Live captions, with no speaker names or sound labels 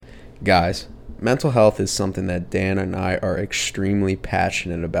Guys, mental health is something that Dan and I are extremely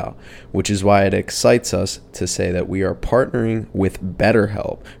passionate about, which is why it excites us to say that we are partnering with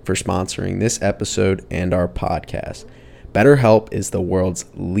BetterHelp for sponsoring this episode and our podcast. BetterHelp is the world's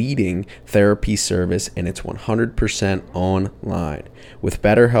leading therapy service, and it's 100% online. With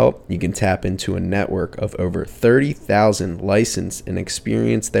BetterHelp, you can tap into a network of over 30,000 licensed and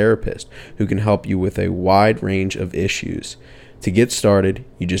experienced therapists who can help you with a wide range of issues. To get started,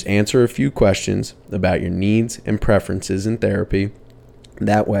 you just answer a few questions about your needs and preferences in therapy.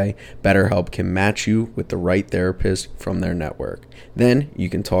 That way, BetterHelp can match you with the right therapist from their network. Then you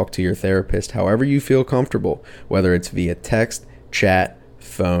can talk to your therapist however you feel comfortable, whether it's via text, chat,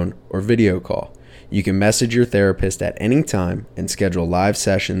 phone, or video call. You can message your therapist at any time and schedule live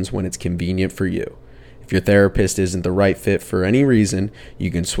sessions when it's convenient for you. If your therapist isn't the right fit for any reason,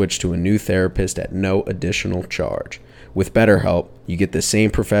 you can switch to a new therapist at no additional charge. With BetterHelp, you get the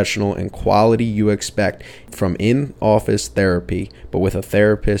same professional and quality you expect from in-office therapy, but with a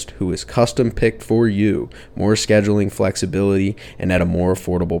therapist who is custom-picked for you, more scheduling flexibility, and at a more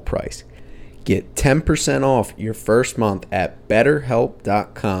affordable price. Get 10% off your first month at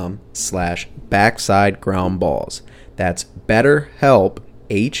betterhelp.com/backsidegroundballs. That's BetterHelp,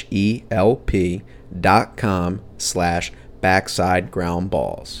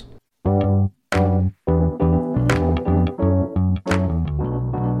 HELP.com/backsidegroundballs.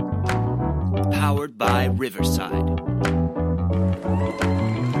 Powered by Riverside.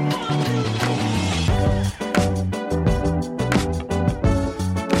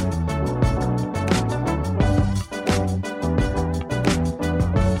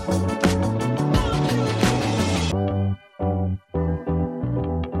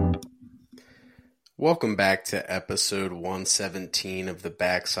 Welcome back to episode 117 of the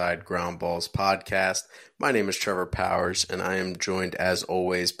Backside Ground Balls podcast. My name is Trevor Powers, and I am joined, as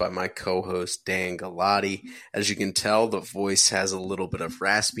always, by my co-host, Dan Galati. As you can tell, the voice has a little bit of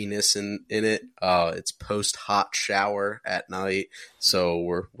raspiness in it. It's post-hot shower at night, so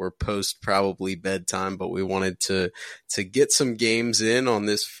we're post probably bedtime, but we wanted to get some games in on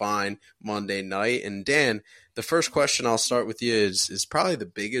this fine Monday night. And Dan, the first question I'll start with you is probably the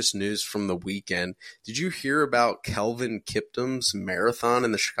biggest news from the weekend. Did you hear about Kelvin Kiptum's marathon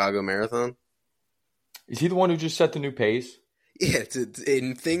in the Chicago Marathon? Is he the one who just set the new pace? Yeah,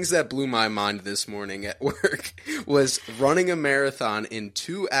 and things that blew my mind this morning at work was running a marathon in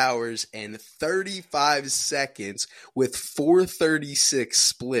 2 hours and 35 seconds with 4:36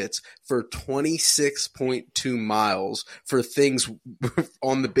 splits for 26.2 miles for things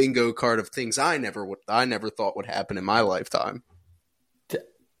on the bingo card of things I never thought would happen in my lifetime.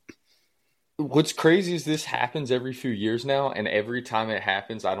 What's crazy is this happens every few years now, and every time it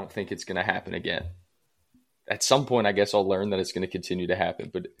happens, I don't think it's going to happen again. At some point, I guess I'll learn that it's going to continue to happen.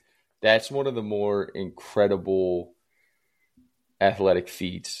 But that's one of the more incredible athletic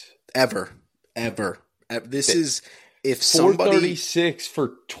feats. Ever. This is, if somebody... 436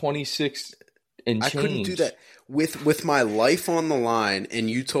 for 26 and change. I couldn't do that. With my life on the line, and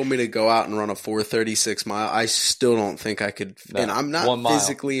you told me to go out and run a 4:36 mile, I still don't think I could. No, and I'm not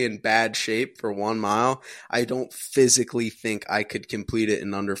physically in bad shape for 1 mile. I don't physically think I could complete it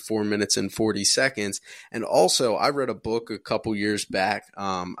in under 4 minutes and 40 seconds. And also, I read a book a couple years back.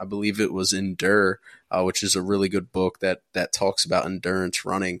 I believe it was Endure, which is a really good book that talks about endurance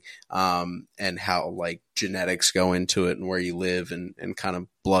running, and how like genetics go into it and where you live and kind of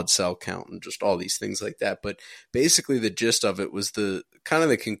blood cell count and just all these things like that. But basically the gist of it was the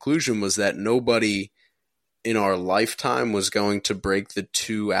conclusion was that nobody in our lifetime was going to break the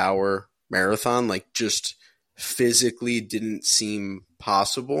 2 hour marathon. Like, just physically didn't seem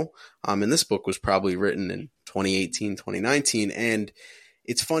possible. And this book was probably written in 2018, 2019. And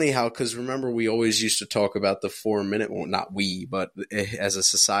it's funny how, because remember, we always used to talk about the 4 minute, well, not we, but as a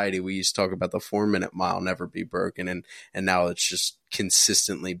society, we used to talk about the 4 minute mile never be broken. And now it's just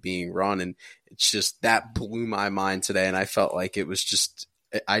consistently being run. And it's just, that blew my mind today. And I felt like it was just,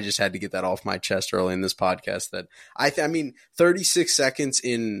 I just had to get that off my chest early in this podcast that I mean, 36 seconds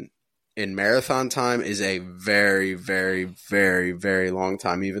in marathon time is a very, very, very, very long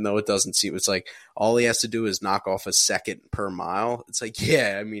time, even though it doesn't seem, it's like all he has to do is knock off a second per mile. It's like,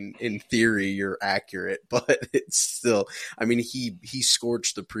 yeah, I mean, in theory, you're accurate, but it's still, I mean, he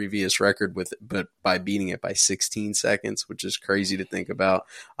scorched the previous record but by beating it by 16 seconds, which is crazy to think about.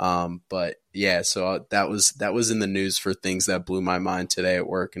 But yeah, so that was in the news for things that blew my mind today at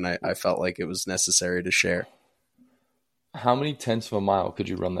work. And I felt like it was necessary to share. How many tenths of a mile could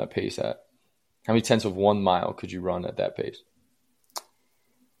you run that pace at? How many tenths of 1 mile could you run at that pace?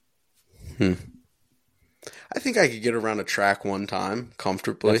 I think I could get around a track one time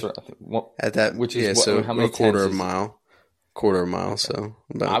comfortably. That's what I think. At that, which is what, so how many a quarter of a mile. Okay. So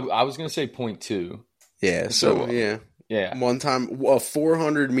about, I was going to say 0.2. Yeah. So yeah. One time, a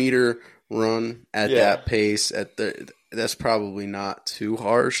 400-meter run at that pace that's probably not too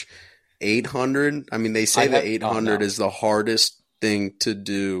harsh. 800. I mean, they say that 800 is the hardest thing to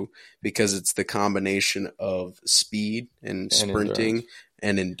do because it's the combination of speed and sprinting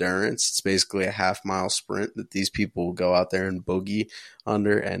and endurance. It's basically a half-mile sprint that these people will go out there and boogie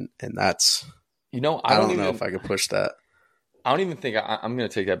under, and that's I don't know if I could push that. I don't even think I'm going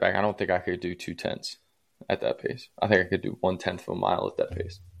to take that back. I don't think I could do 2/10 at that pace. I think I could do 1/10 of a mile at that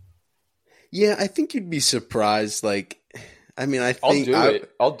pace. Yeah, I think you'd be surprised. Like, I mean,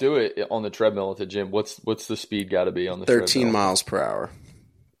 I'll do it on the treadmill at the gym. What's the speed got to be on the 13 treadmill? miles per hour.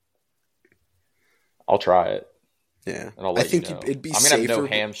 I'll try it. Yeah, and I'll let you know. It'd be I'm gonna have no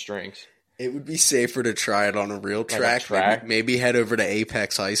hamstrings. It would be safer to try it on a real track. Maybe head over to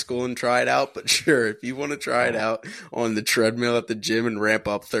Apex High School and try it out. But sure, if you want to try it out on the treadmill at the gym and ramp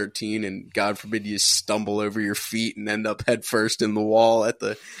up 13, and God forbid you stumble over your feet and end up head first in the wall at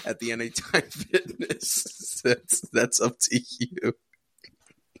the Anytime Fitness, that's up to you.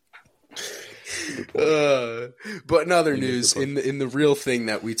 But in other news, in the real thing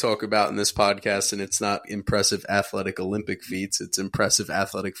that we talk about in this podcast, and it's not impressive athletic Olympic feats, it's impressive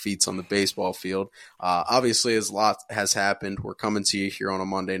athletic feats on the baseball field. Obviously, as a lot has happened, we're coming to you here on a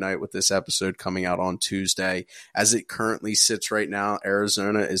Monday night with this episode coming out on Tuesday. As it currently sits right now,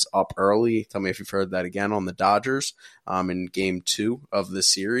 Arizona is up early. Tell me if you've heard that again on the Dodgers in Game 2 of the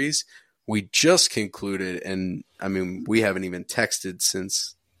series. We just concluded, and I mean, we haven't even texted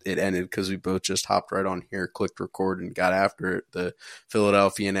since it ended because we both just hopped right on here, clicked record, and got after it. The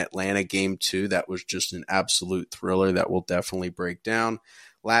Philadelphia and Atlanta Game 2, that was just an absolute thriller that we'll definitely break down.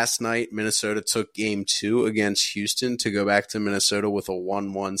 Last night, Minnesota took Game 2 against Houston to go back to Minnesota with a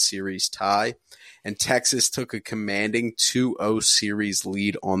 1-1 series tie. And Texas took a commanding 2-0 series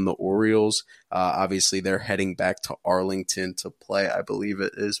lead on the Orioles. Obviously, they're heading back to Arlington to play, I believe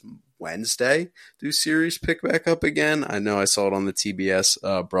it is Wednesday. Do series pick back up again? I know I saw it on the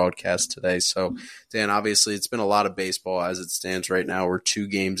TBS broadcast today. So, Dan, obviously it's been a lot of baseball as it stands right now. We're 2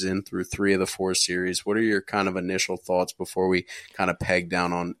 games in through 3 of the 4 series. What are your kind of initial thoughts before we kind of peg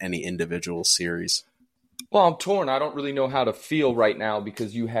down on any individual series? Well, I'm torn. I don't really know how to feel right now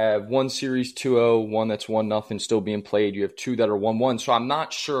because you have one series 2-0, one that's 1-0 still being played. You have 2 that are 1-1. So I'm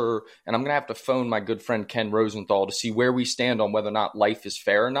not sure, and I'm going to have to phone my good friend Ken Rosenthal to see where we stand on whether or not life is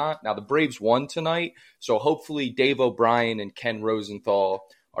fair or not. Now, the Braves won tonight, so hopefully Dave O'Brien and Ken Rosenthal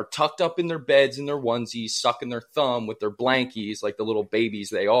are tucked up in their beds in their onesies, sucking their thumb with their blankies like the little babies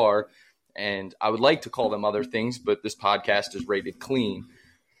they are. And I would like to call them other things, but this podcast is rated clean.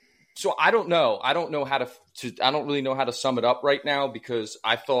 So I don't know. I don't really know how to sum it up right now because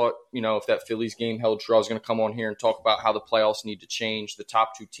I thought, if that Phillies game held true, I was going to come on here and talk about how the playoffs need to change. The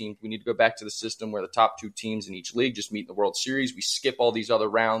top 2 teams, we need to go back to the system where the top 2 teams in each league just meet in the World Series. We skip all these other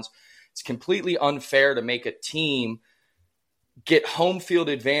rounds. It's completely unfair to make a team get home field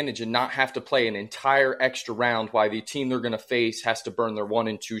advantage and not have to play an entire extra round while the team they're going to face has to burn their 1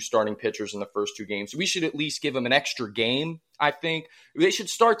 and 2 starting pitchers in the first 2 games. We should at least give them an extra game, I think. They should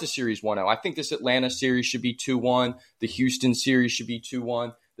start the series 1-0. I think this Atlanta series should be 2-1. The Houston series should be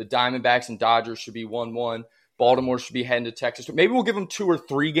 2-1. The Diamondbacks and Dodgers should be 1-1. Baltimore should be heading to Texas. Maybe we'll give them 2 or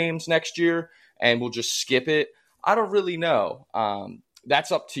 3 games next year and we'll just skip it. I don't really know.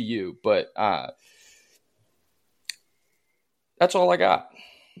 That's up to you, but that's all I got.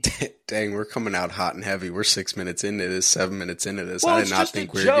 Dang, we're coming out hot and heavy. We're 6 minutes into this, 7 minutes into this. Well, I did not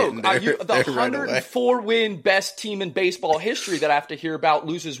think we were getting there. The 104-win best team in baseball history that I have to hear about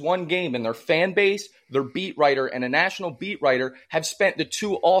loses 1 game, and their fan base, their beat writer, and a national beat writer have spent the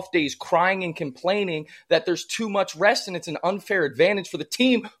 2 off days crying and complaining that there's too much rest and it's an unfair advantage for the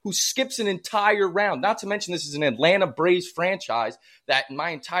team who skips an entire round. Not to mention this is an Atlanta Braves franchise that in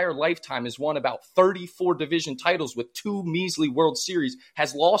my entire lifetime has won about 34 division titles with 2 measly World Series,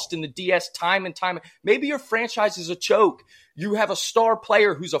 has lost in the DS time and time. Maybe your franchise is a choke. You have a star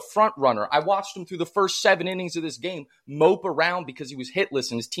player who's a front runner. I watched him through the first 7 innings of this game mope around because he was hitless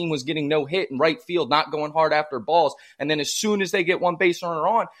and his team was getting no hit in right field, not going hard after balls. And then as soon as they get 1 base runner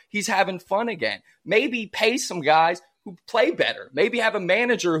on, he's having fun again. Maybe pay some guys who play better. Maybe have a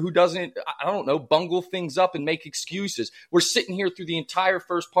manager who doesn't, bungle things up and make excuses. We're sitting here through the entire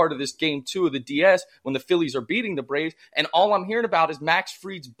first part of this Game 2 of the DS when the Phillies are beating the Braves, and all I'm hearing about is Max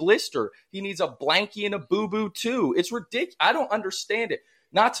Fried's blister. He needs a blankie and a boo-boo too. It's ridiculous. I don't understand it.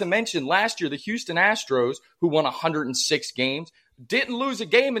 Not to mention last year, the Houston Astros, who won 106 games, didn't lose a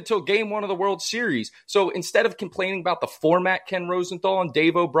game until game 1 of the World Series. So instead of complaining about the format, Ken Rosenthal and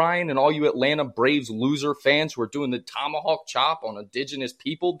Dave O'Brien and all you Atlanta Braves loser fans who are doing the tomahawk chop on Indigenous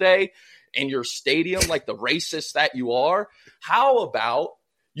People Day in your stadium like the racists that you are, how about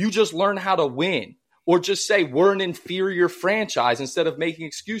you just learn how to win? Or just say we're an inferior franchise instead of making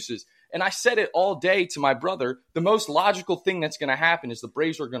excuses. And I said it all day to my brother. The most logical thing that's going to happen is the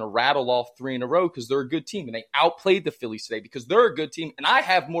Braves are going to rattle off 3 in a row because they're a good team. And they outplayed the Phillies today because they're a good team. And I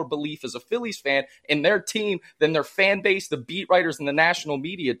have more belief as a Phillies fan in their team than their fan base, the beat writers, and the national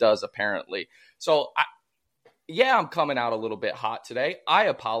media does, apparently. So, I'm coming out a little bit hot today. I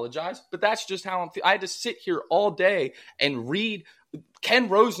apologize. But that's just how I'm feeling. I had to sit here all day and read. Ken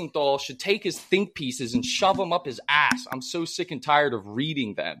Rosenthal should take his think pieces and shove them up his ass. I'm so sick and tired of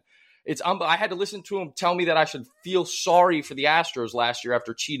reading them. I had to listen to him tell me that I should feel sorry for the Astros last year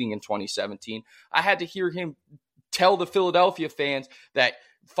after cheating in 2017. I had to hear him tell the Philadelphia fans that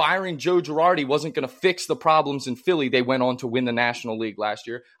firing Joe Girardi wasn't going to fix the problems in Philly. They went on to win the National League last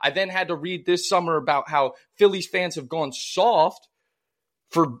year. I then had to read this summer about how Phillies fans have gone soft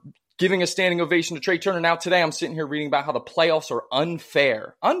for giving a standing ovation to Trey Turner. Now today I'm sitting here reading about how the playoffs are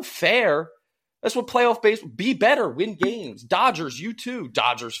unfair. Unfair? That's what playoff baseball. Be better, win games. Dodgers, you too,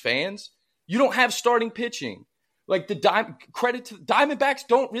 Dodgers fans. You don't have starting pitching. Like credit to the Diamondbacks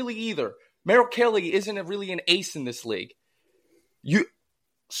don't really either. Merrill Kelly isn't really an ace in this league.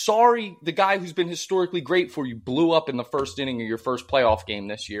 Sorry, the guy who's been historically great for you blew up in the first inning of your first playoff game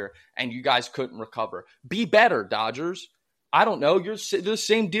this year, and you guys couldn't recover. Be better, Dodgers. I don't know. You're the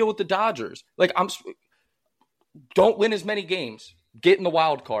same deal with the Dodgers. Don't win as many games. Get in the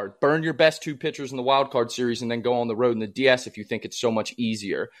wild card. Burn your best 2 pitchers in the wild card series and then go on the road in the DS if you think it's so much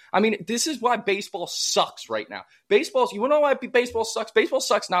easier. I mean, this is why baseball sucks right now. You want to know why baseball sucks? Baseball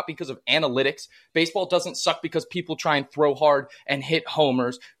sucks not because of analytics. Baseball doesn't suck because people try and throw hard and hit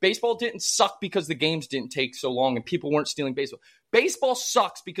homers. Baseball didn't suck because the games didn't take so long and people weren't stealing baseball. Baseball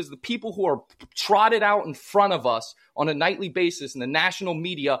sucks because the people who are trotted out in front of us on a nightly basis in the national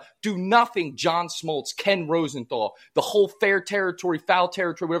media do nothing. John Smoltz, Ken Rosenthal, the whole fair territory, foul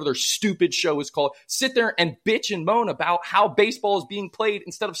territory, whatever their stupid show is called, sit there and bitch and moan about how baseball is being played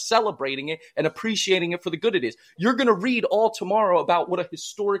instead of celebrating it and appreciating it for the good it is. You're going to read all tomorrow about what a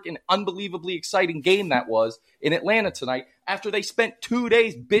historic and unbelievably exciting game that was in Atlanta tonight after they spent 2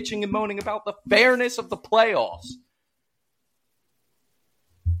 days bitching and moaning about the fairness of the playoffs.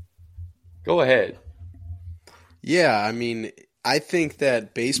 Go ahead. Yeah, I mean, I think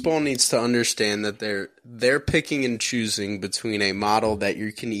that baseball needs to understand that they're picking and choosing between a model that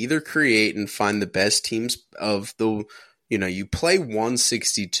you can either create and find the best teams of the, you play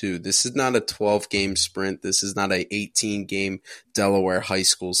 162. This is not a 12-game sprint. This is not a 18-game Delaware high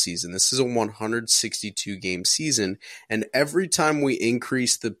school season. This is a 162-game season. And every time we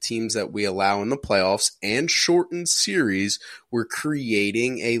increase the teams that we allow in the playoffs and shorten series, we're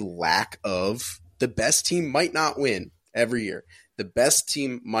creating a lack of the best team might not win every year. The best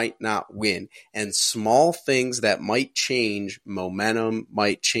team might not win. And small things that might change, momentum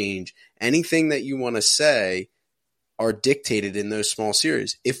might change, anything that you want to say are dictated in those small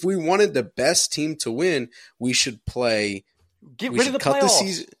series. If we wanted the best team to win, we should play. Get rid of the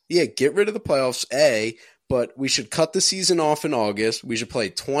playoffs. Get rid of the playoffs, but we should cut the season off in August. We should play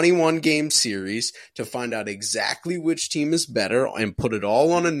 21-game series to find out exactly which team is better and put it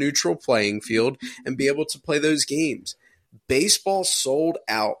all on a neutral playing field and be able to play those games. Baseball sold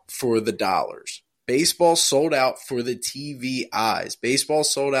out for the dollars. Baseball sold out for the TV eyes. Baseball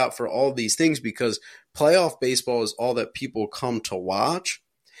sold out for all these things because playoff baseball is all that people come to watch.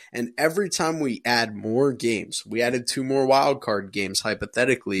 And every time we add more games, we added 2 more wild card games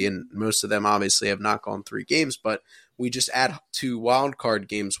hypothetically, and most of them obviously have not gone 3 games, but we just add 2 wild card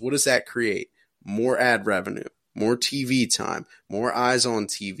games. What does that create? More ad revenue, more TV time, more eyes on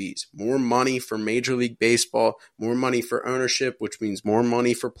TVs, more money for Major League Baseball, more money for ownership, which means more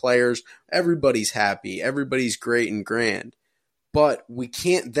money for players. Everybody's happy. Everybody's great and grand. But we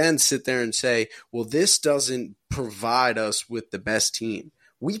can't then sit there and say, well, this doesn't provide us with the best team.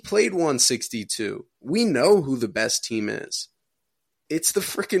 We played 162. We know who the best team is. It's the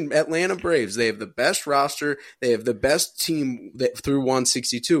freaking Atlanta Braves. They have the best roster. They have the best team through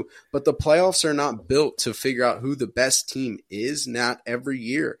 162. But the playoffs are not built to figure out who the best team is, not every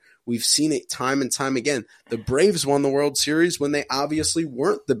year. We've seen it time and time again. The Braves won the World Series when they obviously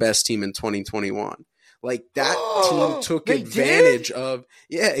weren't the best team in 2021. Like that team took advantage of,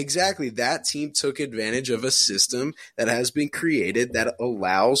 exactly. That team took advantage of a system that has been created that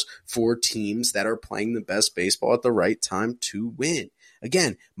allows for teams that are playing the best baseball at the right time to win.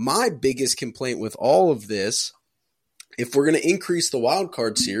 Again, my biggest complaint with all of this if we're going to increase the wild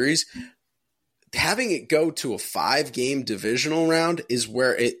card series, having it go to a 5-game divisional round is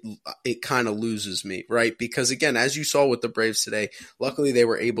where it kind of loses me, right? Because again, as you saw with the Braves today, luckily they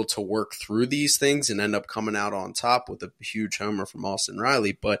were able to work through these things and end up coming out on top with a huge homer from Austin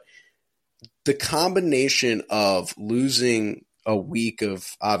Riley. But the combination of losing a week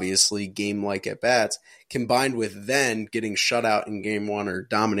of obviously game-like at-bats combined with then getting shut out in game one or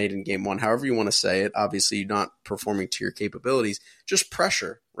dominated in game one, however you want to say it, obviously you're not performing to your capabilities, just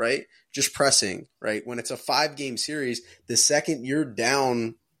pressure, right? Just pressing, right? When it's a 5-game series, the second you're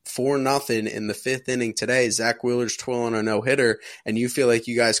down 4-0 in the 5th inning today, Zach Wheeler's twirling a no-hitter, and you feel like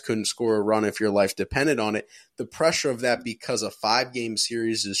you guys couldn't score a run if your life depended on it. The pressure of that, because a 5-game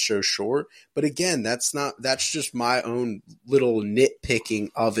series is so short. But again, that's just my own little nitpicking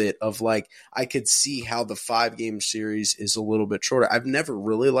of it, of like, I could see how the 5-game series is a little bit shorter. I've never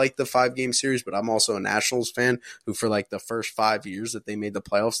really liked the 5-game series, but I'm also a Nationals fan who, for like the first 5 years that they made the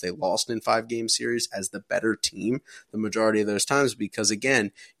playoffs, they lost in 5-game series as the better team the majority of those times, because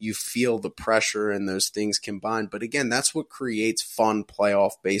again, you feel the pressure and those things combined. But again, that's what creates fun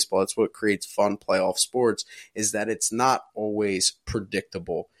playoff baseball. It's what creates fun playoff sports, is that it's not always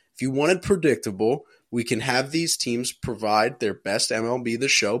predictable. If you wanted predictable, we can have these teams provide their best MLB The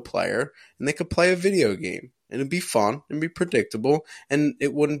Show player, and they could play a video game, and it'd be fun and be predictable, and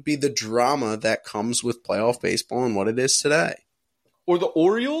it wouldn't be the drama that comes with playoff baseball and what it is today. Or the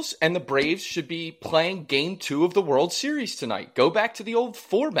Orioles and the Braves should be playing Game 2 of the World Series tonight. Go back to the old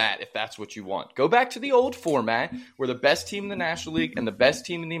format if that's what you want. Go back to the old format where the best team in the National League and the best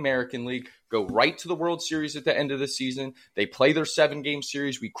team in the American League go right to the World Series at the end of the season. They play their 7-game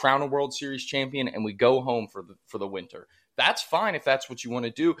series. We crown a World Series champion, and we go home for the winter. That's fine if that's what you want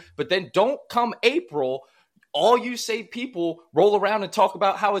to do. But then don't come April, all you say people roll around and talk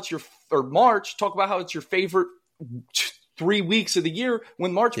about how it's March, talk about how it's your favorite 3 weeks of the year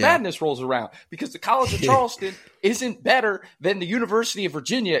when March Madness rolls around, because the College of Charleston isn't better than the University of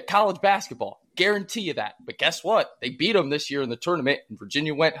Virginia at college basketball. Guarantee you that. But guess what? They beat them this year in the tournament, and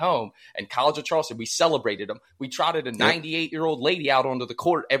Virginia went home. And College of Charleston, we celebrated them. We trotted a 98-year-old lady out onto the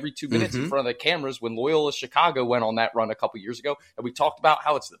court every 2 minutes in front of the cameras when Loyola Chicago went on that run a couple years ago. And we talked about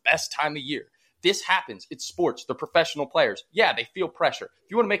how it's the best time of year. This happens. It's sports. They're professional players. Yeah, they feel pressure.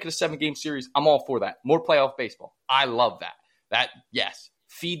 If you want to make it a 7-game series, I'm all for that. More playoff baseball. I love that. Yes.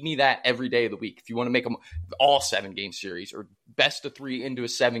 Feed me that every day of the week. If you want to make them all 7-game series or best of 3 into a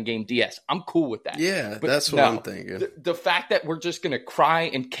 7-game DS, I'm cool with that. Yeah, but that's what I'm thinking. The fact that we're just going to cry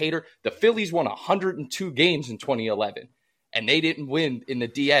and cater. The Phillies won 102 games in 2011, and they didn't win in the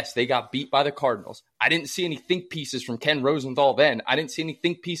DS. They got beat by the Cardinals. I didn't see any think pieces from Ken Rosenthal then. I didn't see any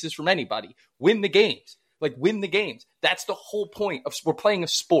think pieces from anybody. Win the games. Win the games. That's the whole point of we're playing a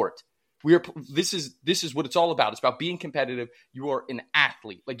sport. This is what it's all about. It's about being competitive. You are an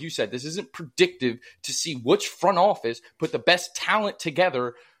athlete. Like you said, this isn't predictive to see which front office put the best talent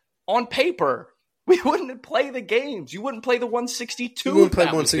together on paper. We wouldn't play the games. You wouldn't play the 162. You wouldn't play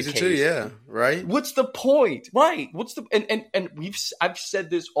 162, yeah, right? What's the point? Right. And I've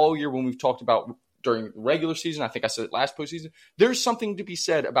said this all year when we've talked about during the regular season. I think I said it last postseason. There's something to be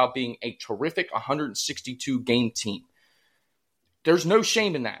said about being a terrific 162 game team. There's no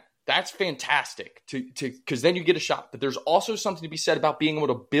shame in that. That's fantastic because then you get a shot. But there's also something to be said about being able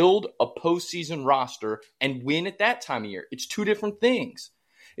to build a postseason roster and win at that time of year. It's two different things.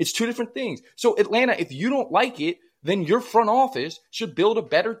 So Atlanta, if you don't like it, then your front office should build a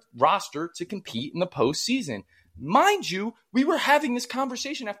better roster to compete in the postseason. Mind you, we were having this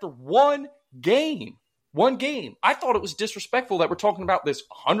conversation after one game. I thought it was disrespectful that we're talking about this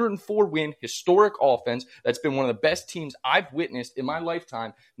 104-win historic offense that's been one of the best teams I've witnessed in my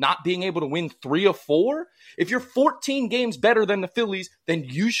lifetime not being able to win 3 of 4. If you're 14 games better than the Phillies, then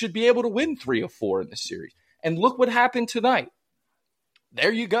you should be able to win 3 of 4 in this series. And look what happened tonight.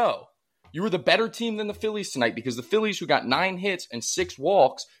 There you go. You were the better team than the Phillies tonight because the Phillies, who got 9 hits and 6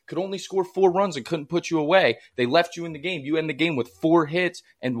 walks, could only score 4 runs and couldn't put you away. They left you in the game. You end the game with 4 hits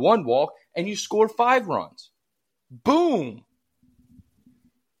and 1 walk, and you score 5 runs. Boom.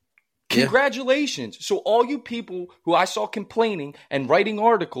 Congratulations. So all you people who I saw complaining and writing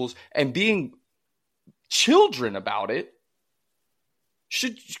articles and being children about it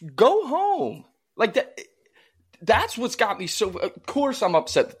should go home. Like that. That's what's got me so. Of course, I'm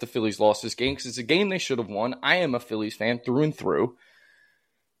upset that the Phillies lost this game because it's a game they should have won. I am a Phillies fan through and through.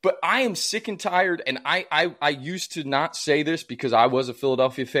 But I am sick and tired, and I used to not say this because I was a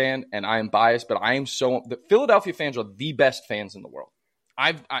Philadelphia fan, and I am biased, but I am so – the Philadelphia fans are the best fans in the world.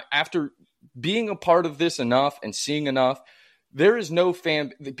 After being a part of this enough and seeing enough, there is no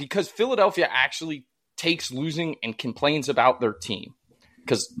fan – because Philadelphia actually takes losing and complains about their team.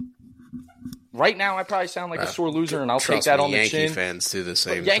 Because right now I probably sound like a sore loser, and I'll take that on the chin. Yankee fans do the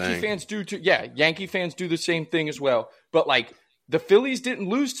same thing. Yankee fans do too. Yeah, Yankee fans do the same thing as well. But like, the Phillies didn't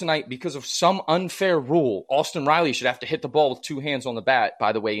lose tonight because of some unfair rule. Austin Riley should have to hit the ball with two hands on the bat.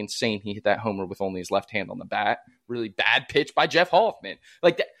 By the way, insane. He hit that homer with only his left hand on the bat. Really bad pitch by Jeff Hoffman.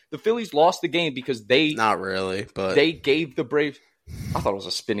 Like, the Phillies lost the game because not really, but they gave the Braves. I thought it was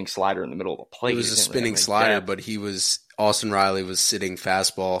a spinning slider in the middle of the plate. It was a spinning slider, but Austin Riley was sitting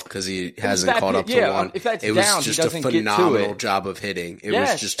fastball because he hasn't caught up to one. If that's it down, was just he a doesn't phenomenal get to it. job of hitting. It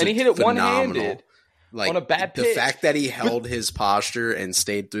yes, was just and he hit it one-handed. Like, on a bad pitch. The fact that he held his posture and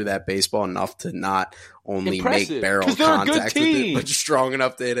stayed through that baseball enough to not only make barrel contact with it, but strong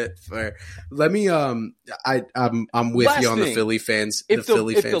enough to hit it fair. Let me I'm with you on the Philly fans. If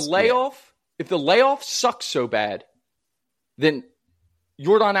the layoff sucks so bad, then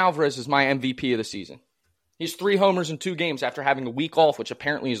Yordan Alvarez is my MVP of the season. He's 3 homers in 2 games after having a week off, which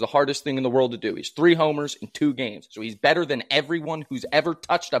apparently is the hardest thing in the world to do. He's 3 homers in 2 games. So he's better than everyone who's ever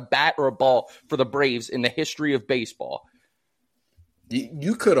touched a bat or a ball for the Braves in the history of baseball.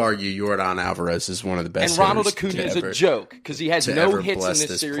 You could argue Yordan Alvarez is one of the best. And Ronald Acuna is a joke because he has no hits in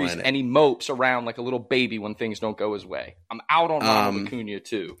this series and he mopes around like a little baby when things don't go his way. I'm out on Ronald Acuna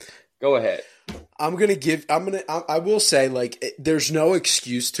too. Go ahead. I will say, like, there's no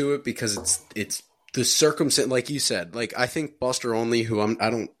excuse to it because it's the circumstance, like you said. Like, I think Buster Olney, who I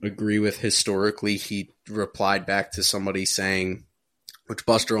don't agree with historically, he replied back to somebody saying, which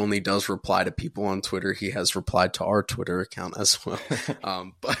Buster Olney does reply to people on Twitter. He has replied to our Twitter account as well.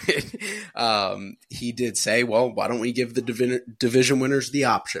 But he did say, well, why don't we give the division winners the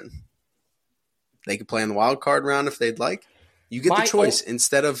option? They could play in the wild card round if they'd like. You get the choice.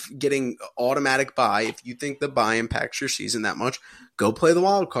 Instead of getting automatic bye, if you think the bye impacts your season that much, go play the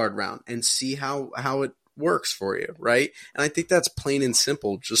wild card round and see how it works for you, right? And I think that's plain and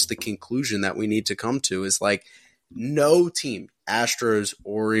simple. Just the conclusion that we need to come to is like, no team, Astros,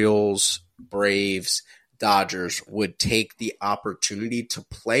 Orioles, Braves, Dodgers, would take the opportunity to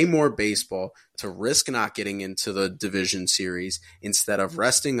play more baseball, to risk not getting into the division series instead of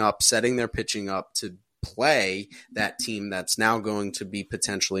resting up, setting their pitching up to play that team that's now going to be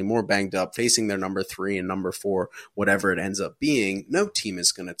potentially more banged up, facing their number 3 and number 4, whatever it ends up being. No team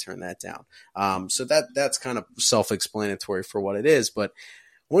is going to turn that down. So that's kind of self-explanatory for what it is. But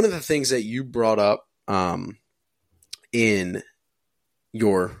one of the things that you brought up in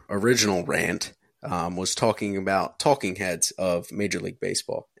your original rant was talking about talking heads of Major League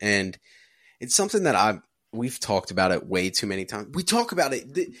Baseball. And it's something that we've talked about it way too many times. We talk about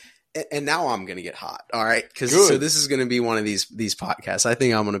it, and now I'm going to get hot, all right? So this is going to be one of these podcasts. I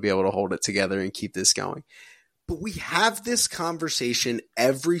think I'm going to be able to hold it together and keep this going. But we have this conversation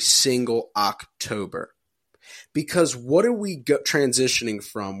every single October. Because what are we transitioning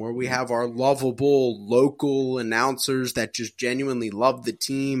from, where we have our lovable local announcers that just genuinely love the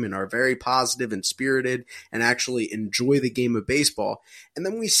team and are very positive and spirited and actually enjoy the game of baseball, and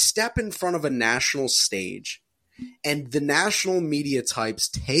then we step in front of a national stage and the national media types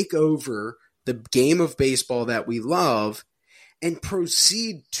take over the game of baseball that we love and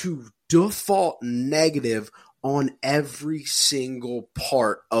proceed to default negative on every single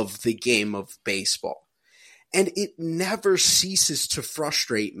part of the game of baseball. And it never ceases to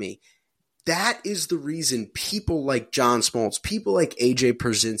frustrate me. That is the reason people like John Smoltz, people like AJ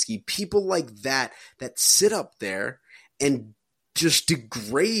Pierzynski, people like that sit up there and just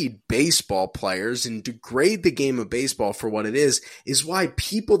degrade baseball players and degrade the game of baseball for what it is why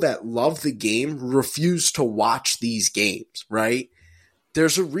people that love the game refuse to watch these games, right?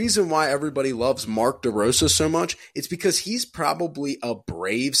 There's a reason why everybody loves Mark DeRosa so much. It's because he's probably a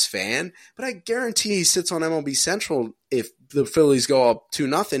Braves fan, but I guarantee he sits on MLB Central if the Phillies go up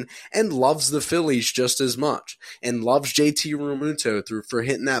 2-0 and loves the Phillies just as much and loves JT Realmuto for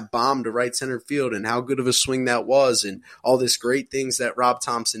hitting that bomb to right center field and how good of a swing that was and all this great things that Rob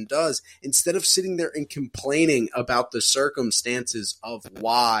Thompson does, instead of sitting there and complaining about the circumstances of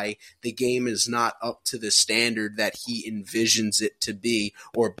why the game is not up to the standard that he envisions it to be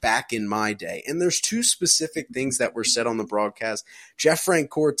or back in my day. And there's 2 specific things that were said on the broadcast. Jeff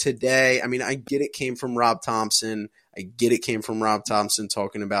Francoeur today, I mean, I get it came from Rob Thompson. I get it came from Rob Thompson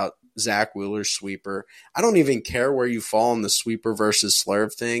talking about Zach Wheeler's sweeper. I don't even care where you fall on the sweeper versus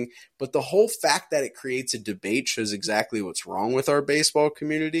slurve thing, but the whole fact that it creates a debate shows exactly what's wrong with our baseball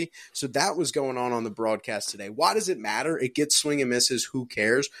community. So that was going on the broadcast today. Why does it matter? It gets swing and misses. Who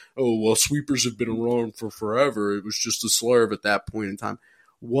cares? Oh, well, sweepers have been around for forever. It was just a slurve at that point in time.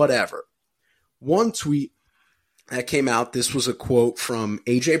 Whatever. One tweet that came out. This was a quote from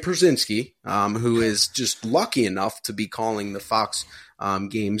AJ Pierzynski, who is just lucky enough to be calling the Fox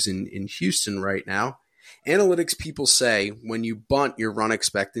games in Houston right now. Analytics people say when you bunt, your run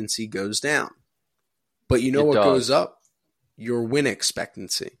expectancy goes down. But you know what goes up? Your win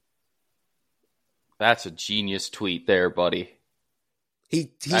expectancy. That's a genius tweet there, buddy.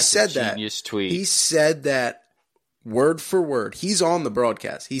 He said that. Genius tweet. He said that word for word. He's on the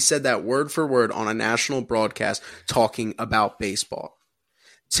broadcast. He said that word for word on a national broadcast talking about baseball.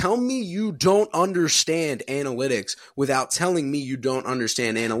 Tell me you don't understand analytics without telling me you don't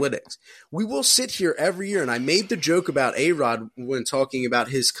understand analytics. We will sit here every year, and I made the joke about A-Rod when talking about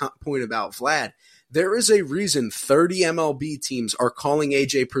his point about Vlad. There is a reason 30 MLB teams are calling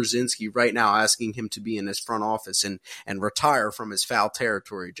AJ Pierzynski right now, asking him to be in his front office and retire from his foul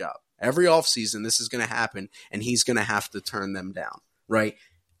territory job. Every offseason, this is going to happen, and he's going to have to turn them down, right?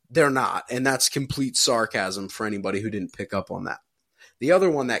 They're not, and that's complete sarcasm for anybody who didn't pick up on that. The other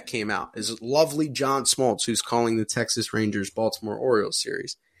one that came out is lovely John Smoltz, who's calling the Texas Rangers-Baltimore Orioles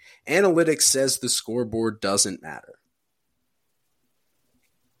series. Analytics says the scoreboard doesn't matter.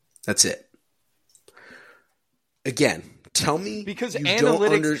 That's it. Again, tell me because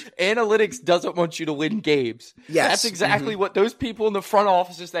analytics doesn't want you to win games. Yes. That's exactly what those people in the front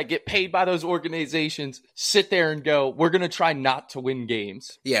offices that get paid by those organizations sit there and go, we're going to try not to win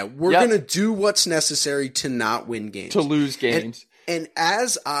games. Yeah, we're going to do what's necessary to not win games. To lose games. And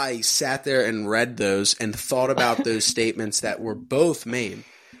as I sat there and read those and thought about those statements that were both made,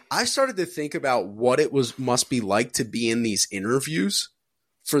 I started to think about what it must be like to be in these interviews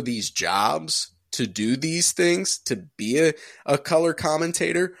for these jobs, to do these things, to be a color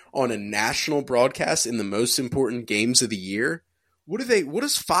commentator on a national broadcast in the most important games of the year. What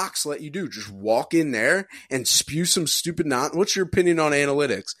does Fox let you do? Just walk in there and spew some stupid what's your opinion on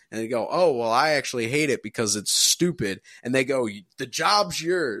analytics? And they go, oh, well, I actually hate it because it's stupid. And they go, the job's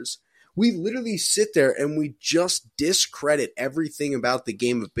yours. We literally sit there and we just discredit everything about the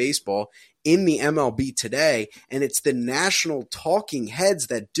game of baseball in the MLB today. And it's the national talking heads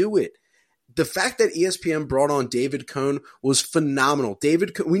that do it. The fact that ESPN brought on David Cone was phenomenal.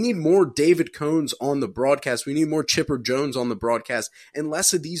 We need more David Cones on the broadcast. We need more Chipper Jones on the broadcast and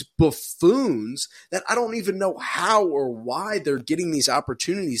less of these buffoons that I don't even know how or why they're getting these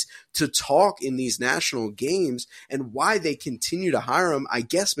opportunities to talk in these national games and why they continue to hire them. I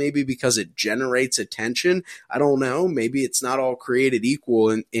guess maybe because it generates attention. I don't know. Maybe it's not all created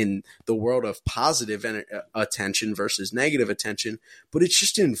equal in the world of positive attention versus negative attention, but it's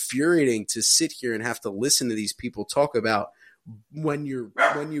just infuriating to sit here and have to listen to these people talk about when you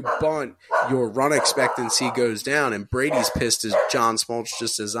bunt, your run expectancy goes down, and Brady's pissed as John Smoltz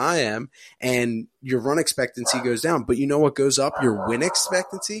just as I am, and your run expectancy goes down. But you know what goes up? Your win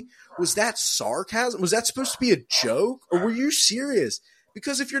expectancy? Was that sarcasm? Was that supposed to be a joke? Or were you serious?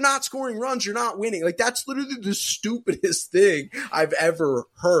 Because if you're not scoring runs, you're not winning. Like, that's literally the stupidest thing I've ever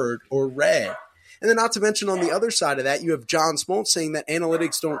heard or read. And then not to mention on the other side of that, you have John Smoltz saying that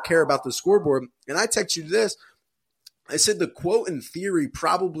analytics don't care about the scoreboard. And I text you this. I said the quote in theory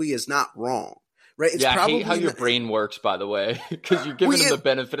probably is not wrong, right? It's I hate how your brain works, by the way, because you're giving him the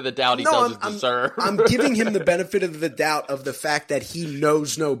benefit of the doubt he doesn't deserve. I'm giving him the benefit of the doubt of the fact that he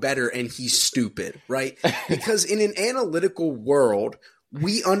knows no better and he's stupid, right? Because in an analytical world,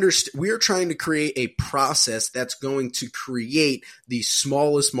 we are trying to create a process that's going to create the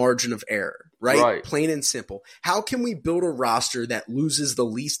smallest margin of error, right? Plain and simple. How can we build a roster that loses the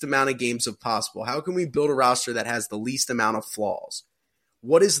least amount of games of possible? How can we build a roster that has the least amount of flaws?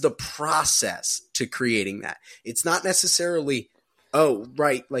 What is the process to creating that? It's not necessarily,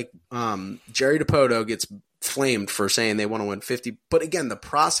 like Jerry DiPoto gets flamed for saying they want to win 50. But again, the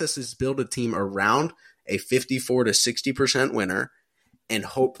process is build a team around a 54 to 60% winner and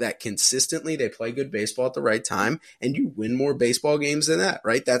hope that consistently they play good baseball at the right time and you win more baseball games than that,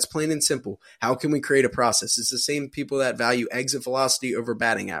 right? That's plain and simple. How can we create a process? It's the same people that value exit velocity over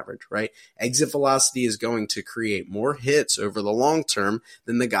batting average, right? Exit velocity is going to create more hits over the long term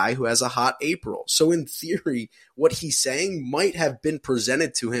than the guy who has a hot April. So in theory, what he's saying might have been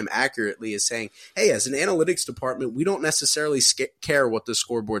presented to him accurately as saying, hey, as an analytics department, we don't necessarily care what the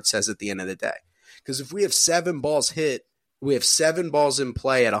scoreboard says at the end of the day. Because if we have 7 balls hit, we have 7 balls in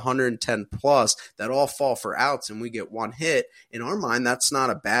play at 110 plus that all fall for outs and we get 1 hit. In our mind, that's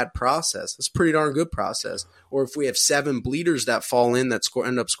not a bad process. That's a pretty darn good process. Or if we have 7 bleeders that fall in that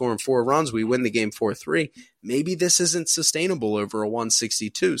end up scoring 4 runs, we win the game 4-3. Maybe this isn't sustainable over a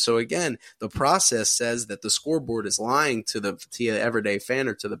 162. So again, the process says that the scoreboard is lying to the everyday fan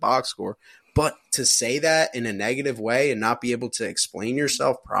or to the box score. But to say that in a negative way and not be able to explain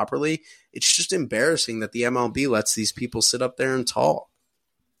yourself properly, it's just embarrassing that the MLB lets these people sit up there and talk.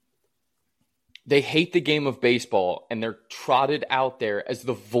 They hate the game of baseball, and they're trotted out there as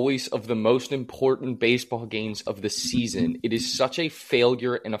the voice of the most important baseball games of the season. It is such a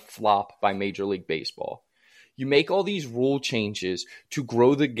failure and a flop by Major League Baseball. You make all these rule changes to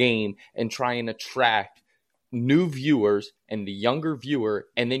grow the game and try and attract new viewers and the younger viewer,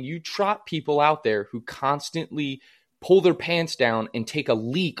 and then you trot people out there who constantly pull their pants down and take a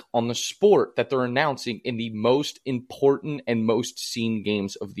leak on the sport that they're announcing in the most important and most seen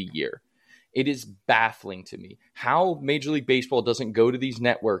games of the year. It is baffling to me how Major League Baseball doesn't go to these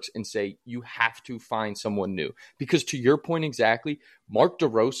networks and say, you have to find someone new. Because to your point exactly, Mark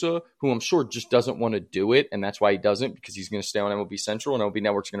DeRosa, who I'm sure just doesn't want to do it, and that's why he doesn't, because he's going to stay on MLB Central, and MLB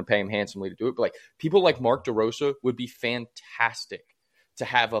Network's going to pay him handsomely to do it. But like people like Mark DeRosa would be fantastic to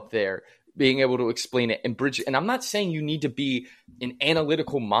have up there, being able to explain it and bridge it. And I'm not saying you need to be an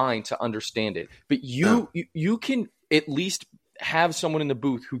analytical mind to understand it, but you can at least have someone in the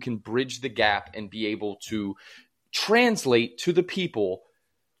booth who can bridge the gap and be able to translate to the people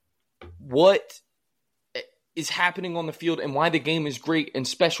what is happening on the field and why the game is great and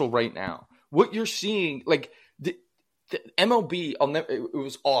special right now. What you're seeing, like the MLB, it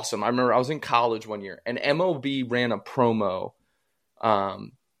was awesome. I remember I was in college one year and MLB ran a promo.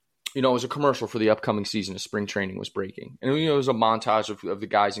 It was a commercial for the upcoming season as spring training was breaking. And, it was a montage of the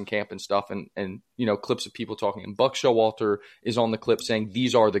guys in camp and stuff and clips of people talking. And Buck Showalter is on the clip saying,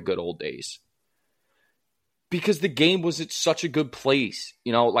 these are the good old days. Because the game was at such a good place,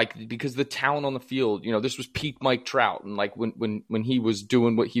 because the talent on the field, this was peak Mike Trout. And like when he was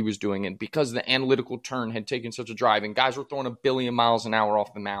doing what he was doing, and because the analytical turn had taken such a drive and guys were throwing 1 billion miles an hour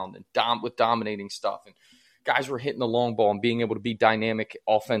off the mound and with dominating stuff, and guys were hitting the long ball and being able to be dynamic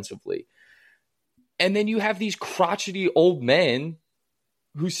offensively. And then you have these crotchety old men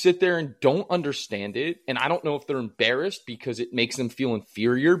who sit there and don't understand it. And I don't know if they're embarrassed because it makes them feel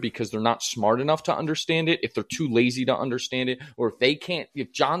inferior because they're not smart enough to understand it, if they're too lazy to understand it, or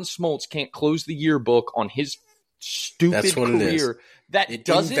if John Smoltz can't close the yearbook on his stupid career, it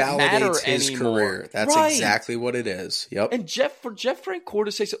doesn't matter his anymore. Career. That's right. Exactly what it is. Yep. And Jeff Francoeur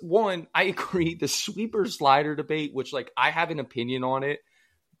to say, one, I agree, the sweeper slider debate, which I have an opinion on it,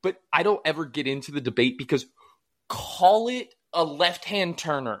 but I don't ever get into the debate because call it a left-hand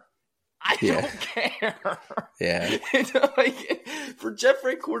turner. I don't care. Yeah. For Jeff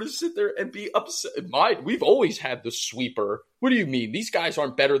Francoeur to sit there and be upset. We've always had the sweeper. What do you mean? These guys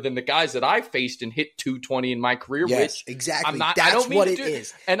aren't better than the guys that I faced and hit 220 in my career. Yes, exactly. That's what it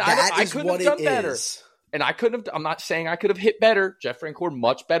is. And I couldn't have done better. And I'm not saying I could have hit better. Jeff Francoeur,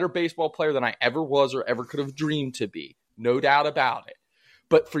 much better baseball player than I ever was or ever could have dreamed to be. No doubt about it.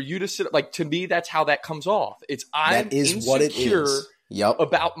 But for you to sit, to me, that's how that comes off. I'm insecure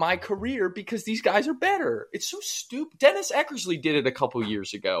about my career because these guys are better. It's so stupid. Dennis Eckersley did it a couple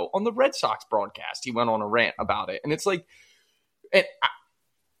years ago on the Red Sox broadcast. He went on a rant about it. And it's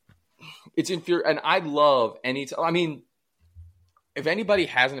it's infuriating. And I love if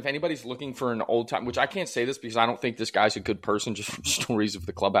anybody's looking for an old time, which I can't say this because I don't think this guy's a good person just from stories of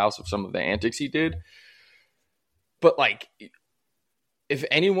the clubhouse of some of the antics he did. But if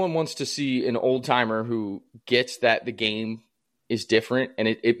anyone wants to see an old timer who gets that the game is different, and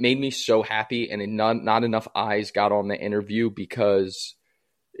it made me so happy, and not enough eyes got on the interview because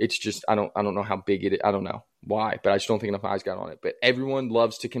it's just I don't know how big it is. I don't know why, but I just don't think enough eyes got on it. But everyone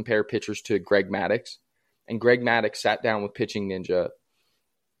loves to compare pitchers to Greg Maddux, and Greg Maddux sat down with Pitching Ninja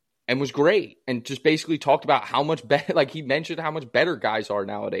and was great and just basically talked about how much better, he mentioned how much better guys are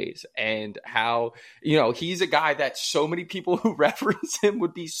nowadays and how, he's a guy that so many people who reference him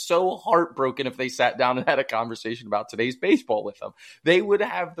would be so heartbroken if they sat down and had a conversation about today's baseball with him. They would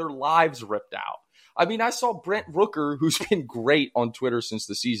have their lives ripped out. I saw Brent Rooker, who's been great on Twitter since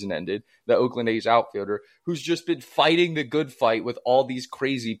the season ended, the Oakland A's outfielder, who's just been fighting the good fight with all these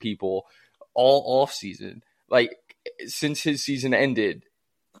crazy people all off season. Since his season ended,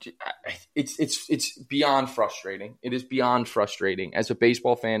 it's beyond frustrating. It is beyond frustrating as a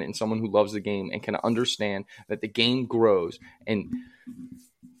baseball fan and someone who loves the game and can understand that the game grows and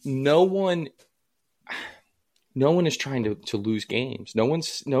no one is trying to lose games.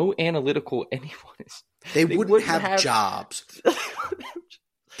 No analytical anyone is. They wouldn't have jobs.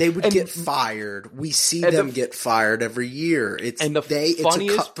 They would get fired. We see them get fired every year. It's a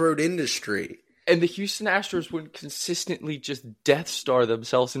cutthroat industry. And the Houston Astros would consistently just Death Star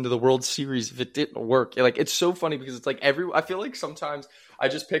themselves into the World Series if it didn't work. Like, it's so funny because it's like I feel like sometimes I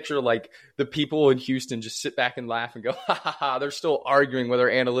just picture like the people in Houston just sit back and laugh and go, ha ha ha, they're still arguing whether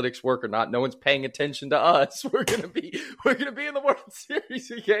analytics work or not. No one's paying attention to us. We're gonna be in the World Series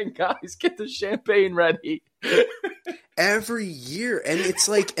again, guys. Get the champagne ready. Every year. And it's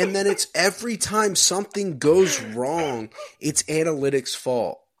like, and then it's every time something goes wrong, it's analytics'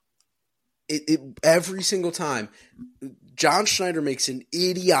 fault. Every single time. John Schneider makes an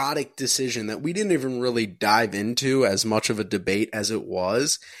idiotic decision that we didn't even really dive into as much of a debate as it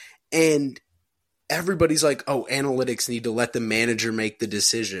was. And everybody's like, oh, analytics need to let the manager make the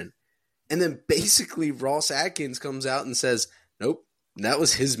decision. And then basically Ross Atkins comes out and says, nope, that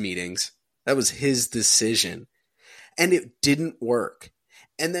was his meetings. That was his decision. And it didn't work.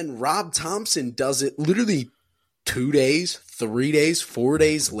 And then Rob Thompson does it literally 2 days, 3 days, 4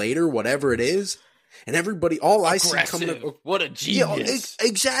 days later, whatever it is. And everybody, all I see coming up. What a genius. Yeah,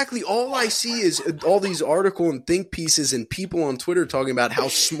 exactly. All I see is all these article and think pieces and people on Twitter talking about how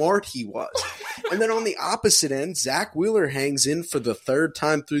smart he was. And then on the opposite end, Zach Wheeler hangs in for the third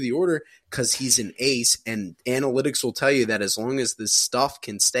time through the order because he's an ace. And analytics will tell you that as long as this stuff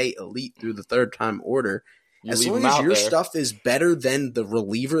can stay elite through the third time order, as long as your stuff is better than the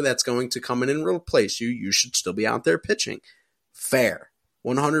reliever that's going to come in and replace you, you should still be out there pitching. Fair.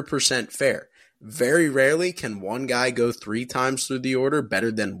 100% fair. Very rarely can one guy go 3 times through the order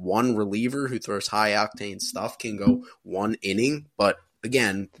better than one reliever who throws high-octane stuff can go 1 inning. But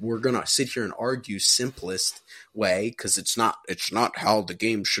again, we're going to sit here and argue simplest way because it's not how the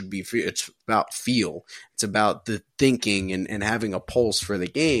game should be. It's about feel. It's about the thinking and having a pulse for the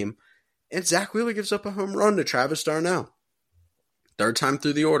game. And Zach Wheeler gives up a home run to Travis Darnell. Third time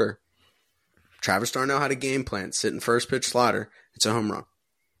through the order. Travis Darnell had a game plan. Sitting first pitch slider. It's a home run.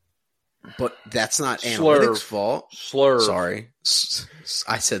 But that's not analytics' fault. Sorry.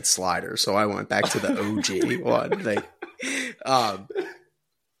 I said slider, so I went back to the OG one.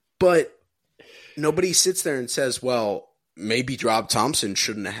 But nobody sits there and says, well, maybe Rob Thompson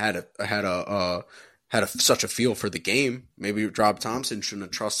shouldn't have had such a feel for the game. Maybe Rob Thompson shouldn't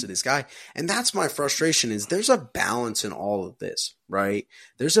have trusted his guy. And that's my frustration is there's a balance in all of this, right?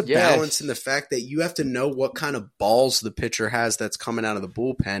 There's a balance in the fact that you have to know what kind of balls the pitcher has that's coming out of the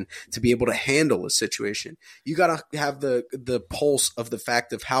bullpen to be able to handle a situation. You got to have the pulse of the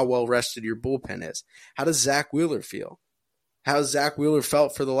fact of how well rested your bullpen is. How does Zach Wheeler feel? How has Zach Wheeler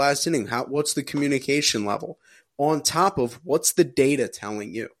felt for the last inning? What's the communication level? On top of what's the data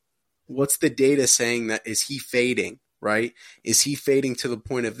telling you? What's the data saying that is he fading, right? Is he fading to the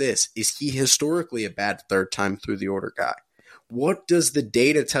point of this? Is he historically a bad third time through the order guy? What does the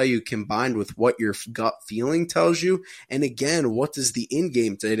data tell you combined with what your gut feeling tells you? And again, what does the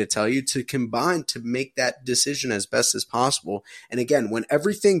in-game data tell you to combine to make that decision as best as possible? And again, when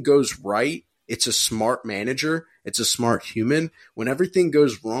everything goes right, it's a smart manager. It's a smart human. When everything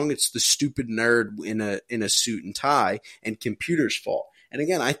goes wrong, it's the stupid nerd in a suit and tie and computer's fault. And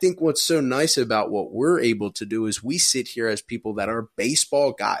again, I think what's so nice about what we're able to do is we sit here as people that are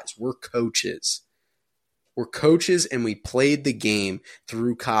baseball guys. We're coaches. We're coaches and we played the game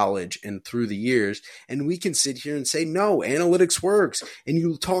through college and through the years. And we can sit here and say, no, analytics works. And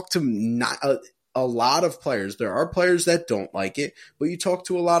you talk to a lot of players. There are players that don't like it, but you talk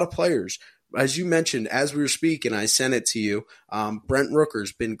to a lot of players. As you mentioned, as we were speaking, I sent it to you. Brent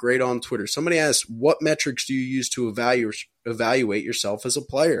Rooker's been great on Twitter. Somebody asked, what metrics do you use to evaluate yourself as a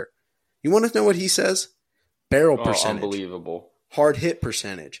player? You want to know what he says? Barrel percentage. Unbelievable. Hard hit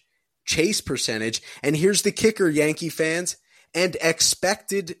percentage. Chase percentage. And here's the kicker, Yankee fans. And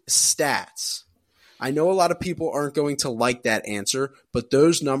expected stats. I know a lot of people aren't going to like that answer, but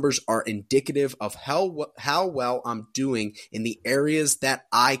those numbers are indicative of how well I'm doing in the areas that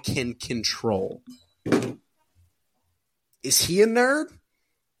I can control. Is he a nerd?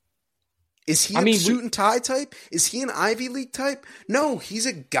 Is he a suit and tie type? Is he an Ivy League type? No, he's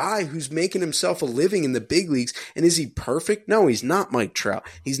a guy who's making himself a living in the big leagues. And is he perfect? No, he's not Mike Trout.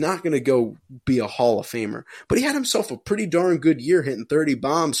 He's not going to go be a Hall of Famer. But he had himself a pretty darn good year hitting 30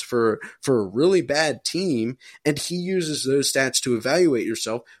 bombs for a really bad team. And he uses those stats to evaluate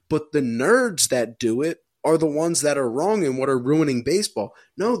yourself. But the nerds that do it are the ones that are wrong and what are ruining baseball.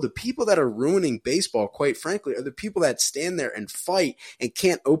 No, the people that are ruining baseball, quite frankly, are the people that stand there and fight and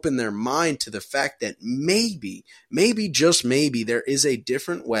can't open their mind to the fact that maybe, just maybe, there is a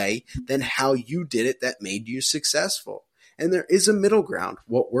different way than how you did it that made you successful. And there is a middle ground.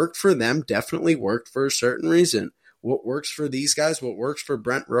 What worked for them definitely worked for a certain reason. what works for these guys, what works for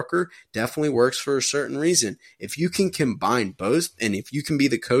Brent Rooker, definitely works for a certain reason. If you can combine both, and if you can be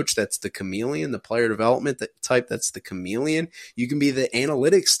the coach that's the chameleon, the player development type that's the chameleon, you can be the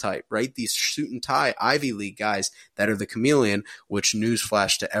analytics type, right? These suit and tie Ivy League guys that are the chameleon, which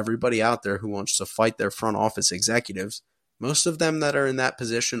newsflash to everybody out there who wants to fight their front office executives. Most of them that are in that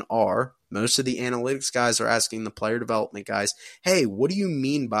position most of the analytics guys are asking the player development guys, hey, what do you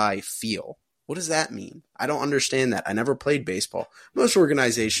mean by feel? What does that mean? I don't understand that. I never played baseball. Most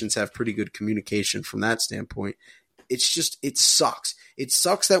organizations have pretty good communication from that standpoint. It's just, it sucks. It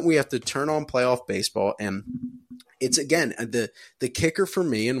sucks that we have to turn on playoff baseball. And it's, again, the kicker for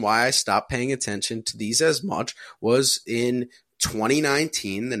me and why I stopped paying attention to these as much was in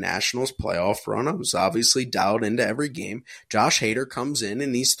 2019, the Nationals playoff run. I was obviously dialed into every game. Josh Hader comes in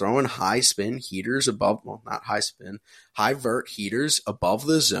and he's throwing high spin heaters above, well, not high spin, high vert heaters above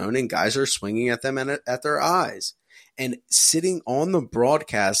the zone, and guys are swinging at them and at their eyes. And sitting on the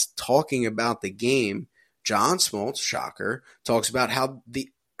broadcast talking about the game, John Smoltz, shocker, talks about how it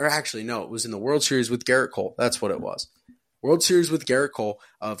was in the World Series with Garrett Cole. That's what it was. World Series with Garrett Cole,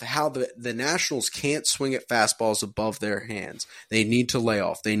 of how the Nationals can't swing at fastballs above their hands. They need to lay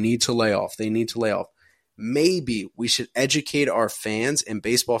off. They need to lay off. They need to lay off. Maybe we should educate our fans and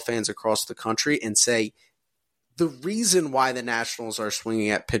baseball fans across the country and say the reason why the Nationals are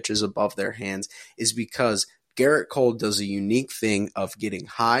swinging at pitches above their hands is because Garrett Cole does a unique thing of getting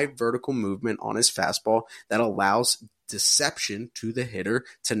high vertical movement on his fastball that allows deception to the hitter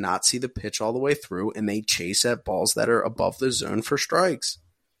to not see the pitch all the way through, and they chase at balls that are above the zone for strikes.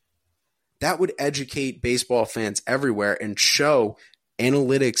 That would educate baseball fans everywhere and show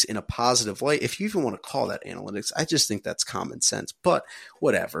analytics in a positive light. If you even want to call that analytics, I just think that's common sense, but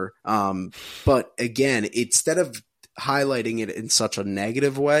whatever. But again, instead of highlighting it in such a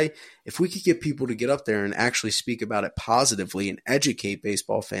negative way, if we could get people to get up there and actually speak about it positively and educate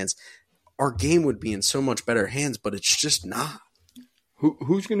baseball fans, our game would be in so much better hands, but it's just not.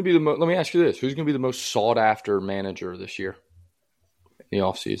 Who's going to be the most? Let me ask you this: who's going to be the most sought after manager this year in the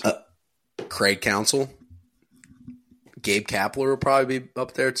offseason? Craig Counsell, Gabe Kapler will probably be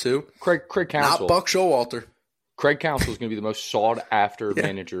up there too. Craig Counsell, not Buck Showalter. Craig Counsell is going to be the most sought after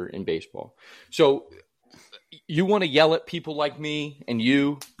manager in baseball. So you want to yell at people like me and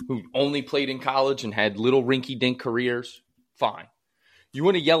you who only played in college and had little rinky-dink careers? Fine. You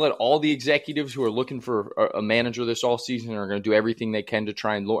want to yell at all the executives who are looking for a manager this all season and are going to do everything they can to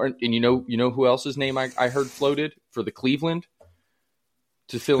try and lure. And you know who else's name I heard floated for the Cleveland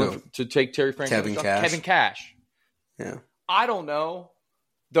to fill in, to take Terry Francona? Kevin Cash. Yeah. I don't know.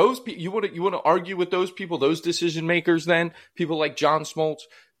 Those people, you want to argue with those people, those decision makers? Then people like John Smoltz,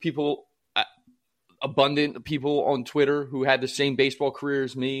 people. Abundant people on Twitter who had the same baseball career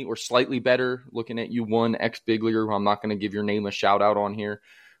as me or slightly better, looking at you, one ex-Biglier, who I'm not going to give your name a shout out on here,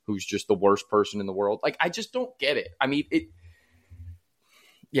 who's just the worst person in the world. Like, I just don't get it. I mean,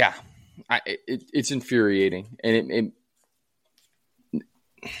 it's infuriating. And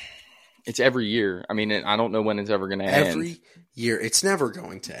it's every year. I mean, I don't know when it's ever going to end. Every year. It's never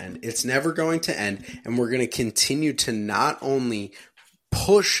going to end. It's never going to end. And we're going to continue to not only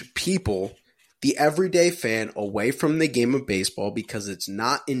push people, the everyday fan, away from the game of baseball because it's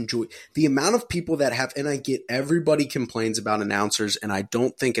not the amount of people that have, and I get everybody complains about announcers, and I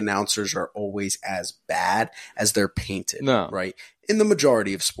don't think announcers are always as bad as they're painted, right? In the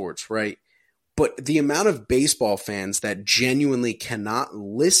majority of sports, right? But the amount of baseball fans that genuinely cannot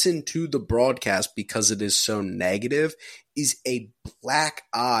listen to the broadcast because it is so negative is a black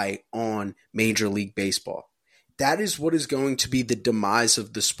eye on Major League Baseball. That is what is going to be the demise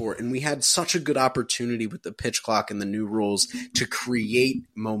of the sport. And we had such a good opportunity with the pitch clock and the new rules to create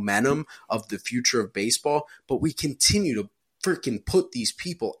momentum of the future of baseball. But we continue to freaking put these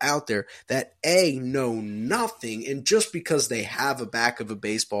people out there that know nothing, and just because they have a back of a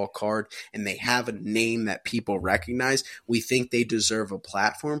baseball card and they have a name that people recognize, we think they deserve a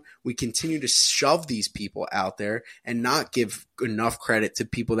platform. We continue to shove these people out there and not give enough credit to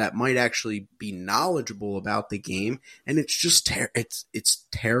people that might actually be knowledgeable about the game, and it's just it's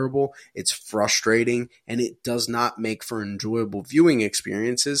terrible, it's frustrating, and it does not make for enjoyable viewing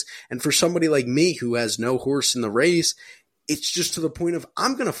experiences. And for somebody like me who has no horse in the race, it's just to the point of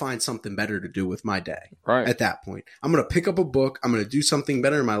I'm going to find something better to do with my day. Right. At that point, I'm going to pick up a book. I'm going to do something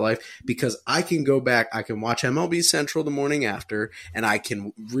better in my life because I can go back. I can watch MLB Central the morning after, and I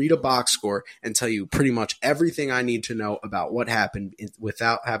can read a box score and tell you pretty much everything I need to know about what happened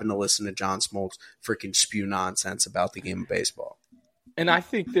without having to listen to John Smoltz freaking spew nonsense about the game of baseball. And I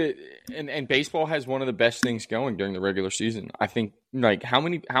think that and baseball has one of the best things going during the regular season. I think like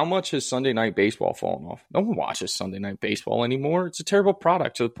how much has Sunday night baseball fallen off? No one watches Sunday night baseball anymore. It's a terrible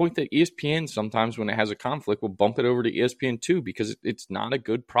product to the point that ESPN sometimes when it has a conflict will bump it over to ESPN2 because it's not a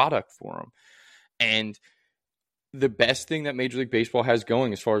good product for them. And the best thing that Major League Baseball has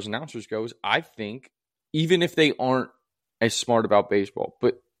going as far as announcers goes, I think, even if they aren't as smart about baseball,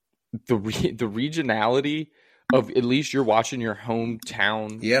 but the regionality of at least you're watching your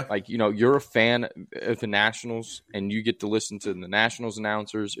hometown. Yeah. Like, you're a fan of the Nationals and you get to listen to the Nationals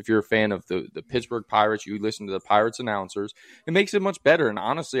announcers. If you're a fan of the Pittsburgh Pirates, you listen to the Pirates announcers. It makes it much better. And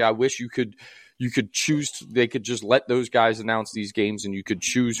honestly, I wish you could choose. They could just let those guys announce these games and you could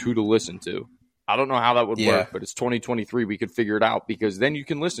choose who to listen to. I don't know how that would work, but it's 2023. We could figure it out because then you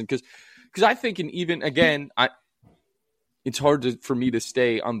can listen. Because I think, and even again, it's hard for me to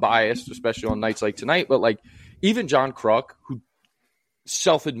stay unbiased, especially on nights like tonight. But like even John Kruk, who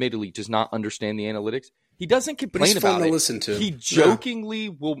self-admittedly does not understand the analytics, he doesn't complain about it. But he's fun to listen to. He jokingly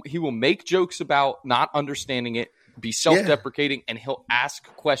will make jokes about not understanding it, be self-deprecating, and he'll ask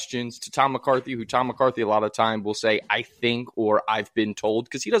questions to Tom McCarthy, who Tom McCarthy a lot of time will say, I think, or I've been told,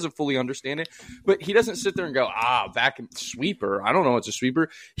 because he doesn't fully understand it. But he doesn't sit there and go, vacuum sweeper. I don't know what's a sweeper.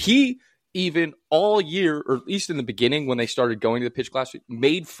 He even all year, or at least in the beginning when they started going to the pitch class,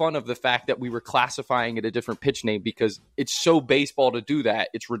 made fun of the fact that we were classifying it a different pitch name because it's so baseball to do that.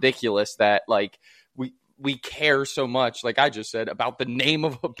 It's ridiculous that like we care so much, like I just said, about the name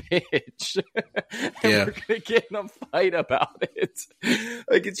of a pitch. And we're going to get in a fight about it.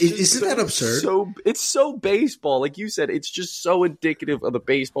 Like Isn't that absurd? It's so baseball. Like you said, it's just so indicative of the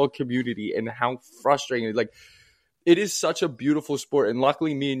baseball community and how frustrating. Like, it is such a beautiful sport, and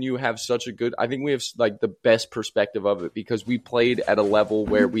luckily me and you have such a good – I think we have like the best perspective of it because we played at a level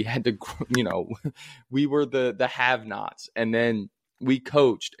where we had to – we were the have-nots, and then we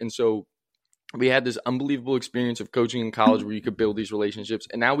coached. And so we had this unbelievable experience of coaching in college where you could build these relationships.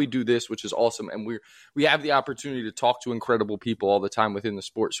 And now we do this, which is awesome. And we have the opportunity to talk to incredible people all the time within the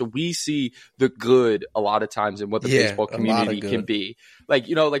sport. So we see the good a lot of times in what the baseball community can be. Like,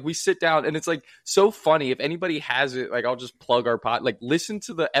 like we sit down and it's like so funny. If anybody has it, like I'll just plug our pod, like listen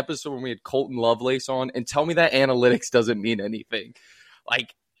to the episode when we had Colton Lovelace on and tell me that analytics doesn't mean anything.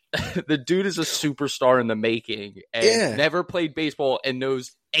 Like, the dude is a superstar in the making and never played baseball and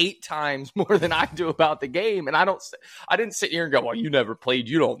knows 8 times more than I do about the game. And I didn't sit here and go, well, you never played.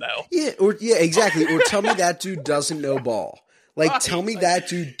 You don't know. Yeah, exactly. Or tell me that dude doesn't know ball. Like, tell me that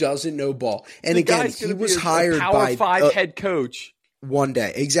dude doesn't know ball. And again, he was hired by Power 5 head coach. One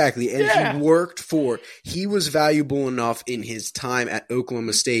day, exactly. And he was valuable enough in his time at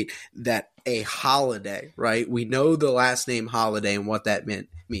Oklahoma State that a Holiday, right? We know the last name Holiday and what that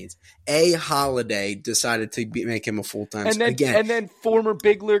means. A Holiday decided to make him a full-time and then former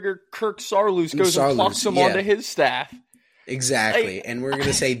big leaguer Kirk Saarloos goes and plucks him onto his staff. Exactly. And we're going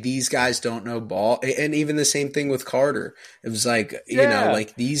to say these guys don't know ball. And even the same thing with Carter. It was like,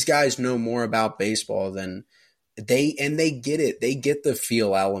 like these guys know more about baseball than they get it. They get the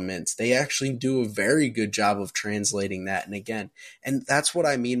feel elements. They actually do a very good job of translating that. And again, and that's what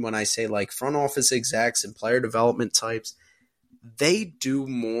I mean when I say like front office execs and player development types, they do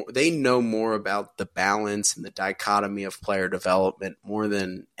more. They know more about the balance and the dichotomy of player development more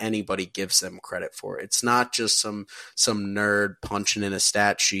than anybody gives them credit for. It's not just some nerd punching in a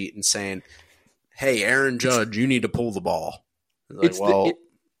stat sheet and saying, "Hey, Aaron Judge, you need to pull the ball." Like,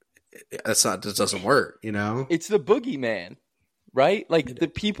 that doesn't work. It's the boogeyman, right? Like the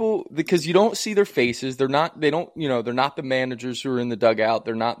people, because you don't see their faces. They're not the managers who are in the dugout.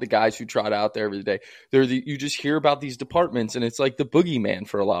 They're not the guys who trot out there every day. You just hear about these departments and it's like the boogeyman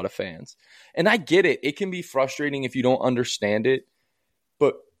for a lot of fans. And I get it. It can be frustrating if you don't understand it,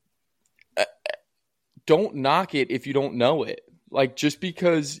 but don't knock it if you don't know it. Like just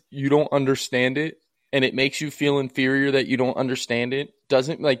because you don't understand it and it makes you feel inferior that you don't understand it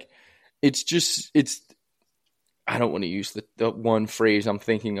doesn't like, it's I don't want to use the one phrase I'm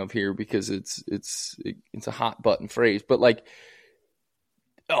thinking of here because it's a hot button phrase, but like,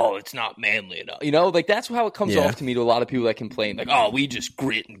 oh, it's not manly enough. Like that's how it comes off to me to a lot of people that complain like, oh, we just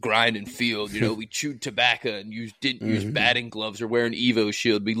grit and grind and field, we chewed tobacco and didn't use batting gloves or wear an Evo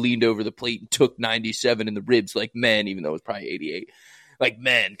shield. We leaned over the plate and took 97 in the ribs like men, even though it was probably 88. Like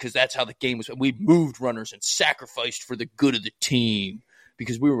men, because that's how the game was. We moved runners and sacrificed for the good of the team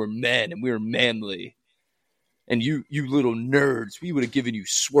because we were men and we were manly. And you little nerds, we would have given you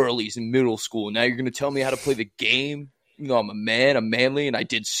swirlies in middle school. Now you're going to tell me how to play the game? I'm a man, I'm manly, and I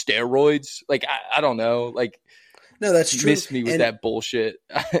did steroids. Like, I don't know. Like, No, that's true. Miss me with that bullshit.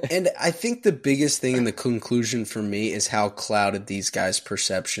 And I think the biggest thing in the conclusion for me is how clouded these guys'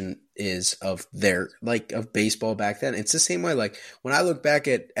 perception is of of baseball back then. It's the same way, like, when I look back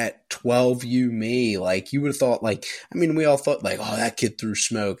at 12U me, like, you would have thought, like, I mean, we all thought, like, oh, that kid threw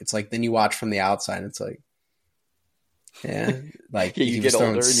smoke. It's like, then you watch from the outside, and it's like, yeah, like you get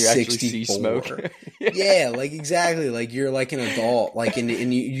older and you actually see smoke. Yeah, like exactly. Like you're like an adult, like and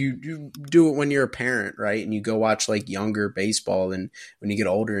you do it when you're a parent, right? And you go watch like younger baseball, and when you get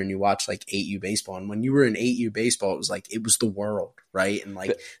older and you watch like 8U baseball, and when you were in 8U baseball, it was the world, right? And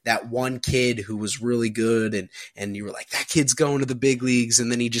like that one kid who was really good, and you were like, that kid's going to the big leagues,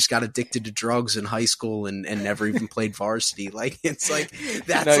 and then he just got addicted to drugs in high school and never even played varsity. Like it's like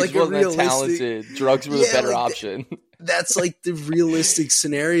that's like a realistic. Talented. Drugs were the better option. That's like the realistic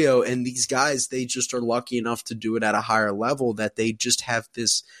scenario. And these guys, they just are lucky enough to do it at a higher level, that they just have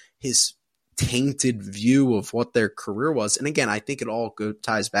his tainted view of what their career was. And again, I think it all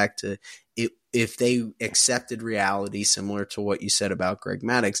ties back to it. If they accepted reality similar to what you said about Greg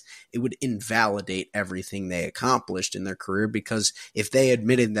Maddux, it would invalidate everything they accomplished in their career, because if they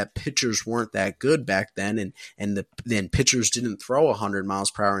admitted that pitchers weren't that good back then, and then pitchers didn't throw 100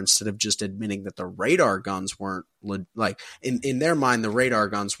 miles per hour, instead of just admitting that the radar guns weren't, like, in their mind, the radar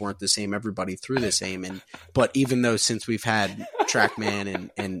guns weren't the same, everybody threw the same. But even though, since we've had TrackMan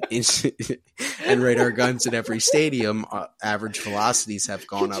and radar guns at every stadium, average velocities have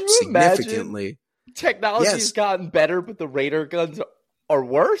gone up significantly. Technology has gotten better, but the radar guns are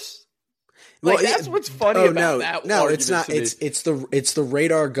worse. Like, that's what's funny about that. No, it's not. It's the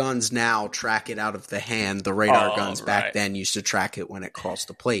radar guns now track it out of the hand. The radar guns back then used to track it when it crossed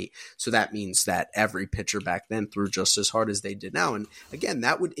the plate. So that means that every pitcher back then threw just as hard as they did now. And again,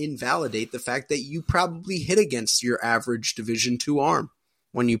 that would invalidate the fact that you probably hit against your average Division II arm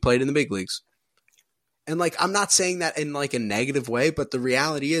when you played in the big leagues. And like, I'm not saying that in like a negative way, but the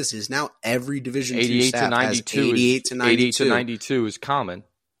reality is now every Division II staff has 88 to 92 is common.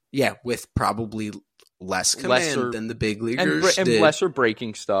 Yeah, with probably less command than the big leaguers and lesser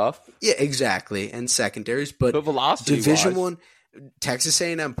breaking stuff. Yeah, exactly, and secondaries. But velocity Division I, Texas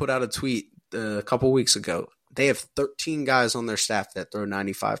A&M put out a tweet a couple weeks ago. They have 13 guys on their staff that throw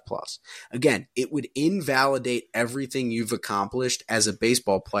 95 plus. Again, it would invalidate everything you've accomplished as a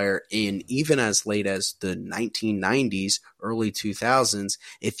baseball player in even as late as the 1990s, early 2000s,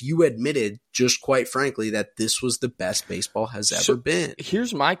 if you admitted, just quite frankly, that this was the best baseball has ever been.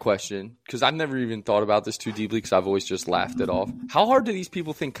 Here's my question, because I've never even thought about this too deeply, because I've always just laughed it off. How hard do these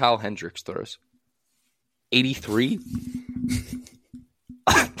people think Kyle Hendricks throws? 83?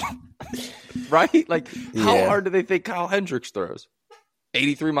 Right? Like, how hard do they think Kyle Hendricks throws?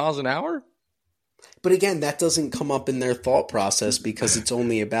 83 miles an hour? But again, that doesn't come up in their thought process, because it's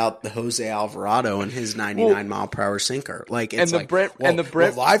only about the Jose Alvarado and his 99 mile per hour sinker. Like, it's I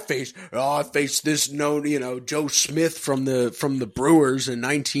faced this Joe Smith from the Brewers in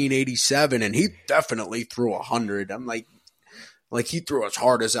 1987, and he definitely threw 100. I'm like he threw as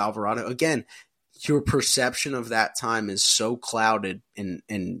hard as Alvarado. Again, your perception of that time is so clouded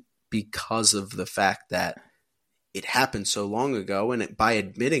and because of the fact that it happened so long ago, and by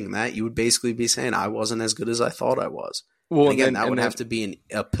admitting that, you would basically be saying I wasn't as good as I thought I was. Well, and again, that would have to be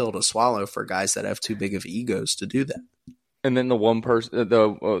a pill to swallow for guys that have too big of egos to do that. And then the one person,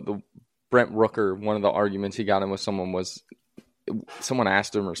 the Brent Rooker, one of the arguments he got in with someone was, someone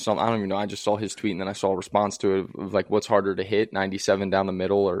asked him or something. I don't even know. I just saw his tweet, and then I saw a response to it of like, what's harder to hit, 97 down the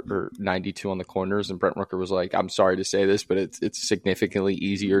middle or 92 on the corners? And Brent Rooker was like, I'm sorry to say this, but it's significantly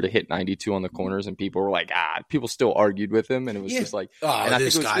easier to hit 92 on the corners. And people were like, people still argued with him, and it was just like, and I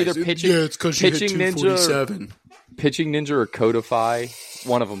think it was either Pitching Ninja or Codify.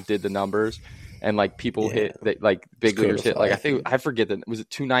 One of them did the numbers. And like people hit that, like big leaguers hit, like I forget that, was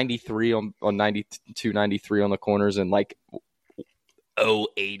it 293 on 92, 93 on the corners, and like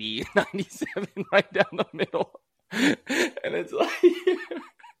 80, 97 right down the middle. And it's like,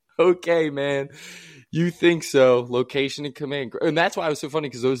 okay, man, you think so? Location and command. And that's why it was so funny,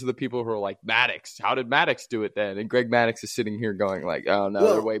 because those are the people who are like, Maddux, how did Maddux do it then? And Greg Maddux is sitting here going like, oh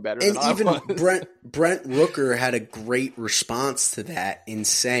no, they're way better than I was. And even Brent Rooker had a great response to that in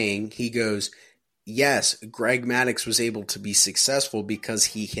saying, he goes, yes, Greg Maddux was able to be successful because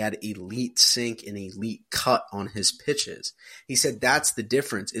he had elite sink and elite cut on his pitches. He said that's the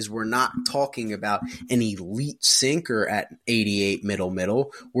difference, is we're not talking about an elite sinker at 88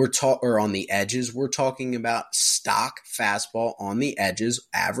 middle. Or on the edges. We're talking about stock fastball on the edges,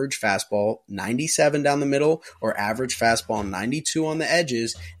 average fastball 97 down the middle, or average fastball 92 on the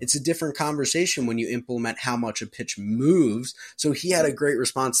edges. It's a different conversation when you implement how much a pitch moves. So he had a great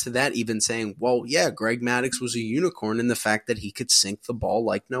response to that, even saying, well, yeah, Greg Maddux was a unicorn in the fact that he could sink the ball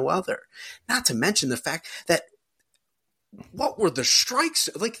like no other. Not to mention the fact that what were the strikes?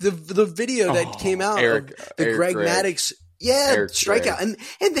 Like the video that came out of the Greg Maddux, strikeout,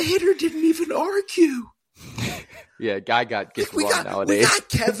 and the hitter didn't even argue. Yeah, guy gets run nowadays. We got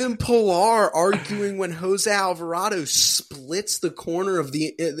Kevin Pillar arguing when Jose Alvarado splits the corner of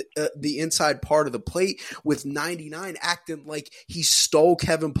the inside part of the plate with 99, acting like he stole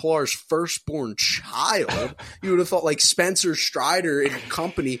Kevin Pillar's firstborn child. You would have thought like Spencer Strider and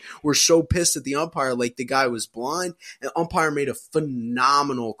company were so pissed at the umpire, like the guy was blind. And umpire made a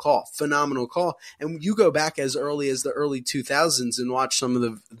phenomenal call. And you go back as early as the early 2000s and watch some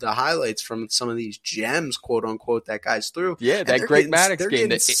of the highlights from some of these gems, quote unquote, that guy's through. Yeah, that Greg Maddux they're game.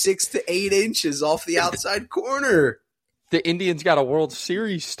 Getting 6 to 8 inches off the outside corner. The Indians got a World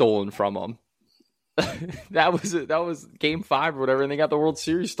Series stolen from them. that was Game 5 or whatever, and they got the World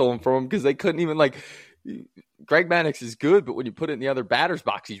Series stolen from them because they couldn't even like. Greg Maddux is good, but when you put it in the other batter's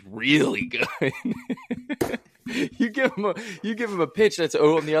box, he's really good. you give him a pitch that's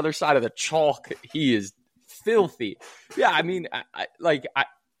on the other side of the chalk, he is filthy. Yeah, I mean,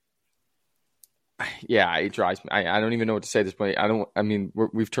 yeah, it drives me. I don't even know what to say at this point.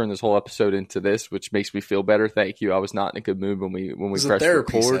 We've turned this whole episode into this, which makes me feel better. Thank you. I was not in a good mood when we pressed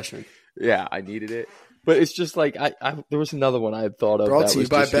record. Session. Yeah, I needed it. But it's just like there was another one I had thought of. Brought to you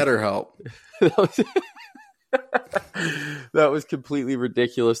by BetterHelp. That was completely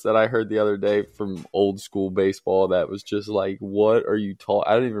ridiculous that I heard the other day from old school baseball. That was just like, what are you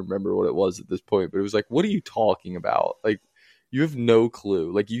talking? I don't even remember what it was at this point, but it was like, what are you talking about? Like, you have no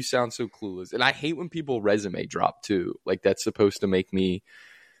clue. Like, you sound so clueless. And I hate when people resume drop too. Like, that's supposed to make me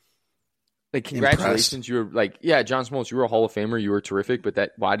like, congratulations. Impressed. You're like, yeah, John Smoltz, you were a Hall of Famer. You were terrific.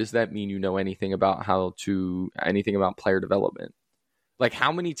 But why does that mean you know anything about anything about player development? Like,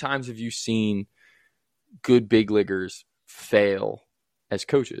 how many times have you seen good big leaguers fail as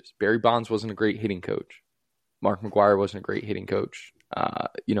coaches? Barry Bonds wasn't a great hitting coach. Mark McGwire wasn't a great hitting coach.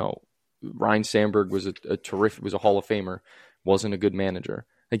 Ryan Sandberg was was a Hall of Famer. Wasn't a good manager.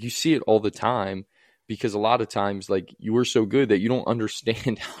 Like, you see it all the time because a lot of times, like, you are so good that you don't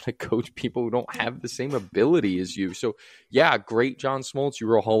understand how to coach people who don't have the same ability as you. So, yeah, great John Smoltz. You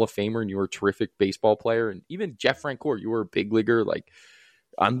were a Hall of Famer and you were a terrific baseball player. And even Jeff Francoeur, you were a big leaguer, like,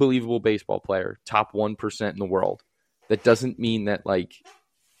 unbelievable baseball player, top 1% in the world. That doesn't mean that, like,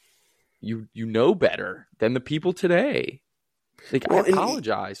 you know better than the people today. Like, I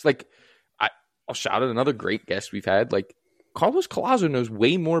apologize. Like, I'll shout out another great guest we've had. Like, Carlos Collazo knows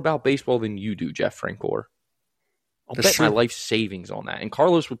way more about baseball than you do, Jeff Francoeur. I'll bet my life savings on that. And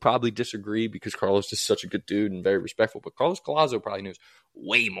Carlos would probably disagree because Carlos is such a good dude and very respectful. But Carlos Collazo probably knows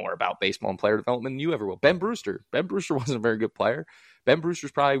way more about baseball and player development than you ever will. Ben Brewster wasn't a very good player. Ben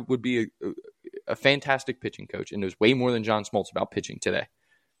Brewster's probably would be a fantastic pitching coach and knows way more than John Smoltz about pitching today.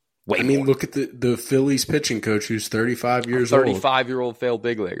 Look at the Phillies pitching coach who's 35 years old. 35-year-old failed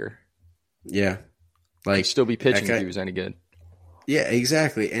big leaguer. Yeah. Like, he'd still be pitching if he was any good. Yeah,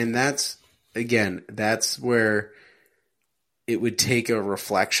 exactly. And that's where it would take a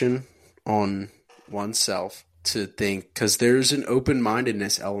reflection on oneself to think, because there's an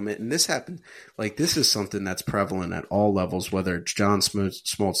open-mindedness element, and this happened. Like, this is something that's prevalent at all levels, whether it's John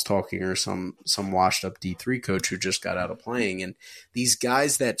Smoltz talking or some washed-up D3 coach who just got out of playing. And these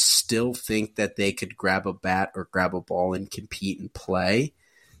guys that still think that they could grab a bat or grab a ball and compete and play,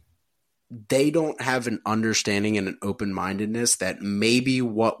 they don't have an understanding and an open-mindedness that maybe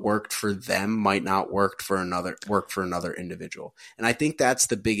what worked for them might not work for another individual. And I think that's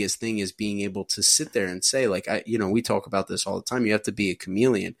the biggest thing, is being able to sit there and say, like, we talk about this all the time. You have to be a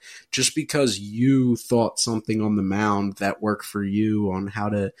chameleon. Just because you thought something on the mound that worked for you on how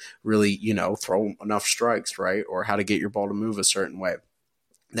to really, throw enough strikes, right? Or how to get your ball to move a certain way,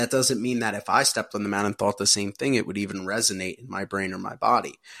 that doesn't mean that if I stepped on the mound and thought the same thing, it would even resonate in my brain or my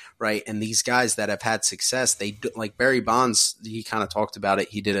body, right? And these guys that have had success, they do, like Barry Bonds, he kind of talked about it.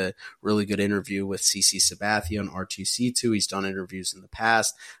 He did a really good interview with CC Sabathia on RTC2. He's done interviews in the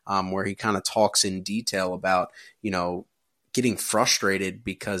past where he kind of talks in detail about, getting frustrated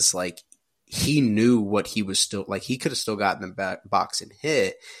because, like, he knew what he was still – like, he could have still gotten the box and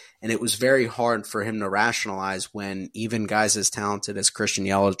hit. And it was very hard for him to rationalize when even guys as talented as Christian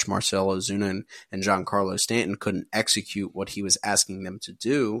Yelich, Marcell Ozuna, and Giancarlo Stanton couldn't execute what he was asking them to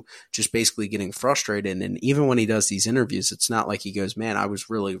do, just basically getting frustrated. And even when he does these interviews, it's not like he goes, man, I was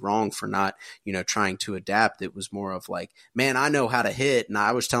really wrong for not, trying to adapt. It was more of like, man, I know how to hit. And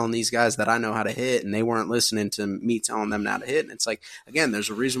I was telling these guys that I know how to hit, and they weren't listening to me telling them how to hit. And it's like, again, there's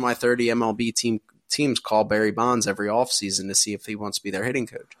a reason why 30 MLB teams call Barry Bonds every offseason to see if he wants to be their hitting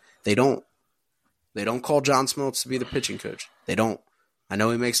coach. They don't. They don't call John Smoltz to be the pitching coach. They don't. I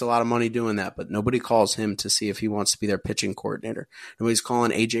know he makes a lot of money doing that, but nobody calls him to see if he wants to be their pitching coordinator. Nobody's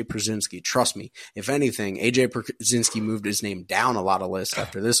calling A.J. Pierzynski. Trust me. If anything, A.J. Pierzynski moved his name down a lot of lists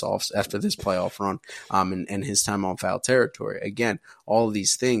after this playoff run, and his time on foul territory. Again, all of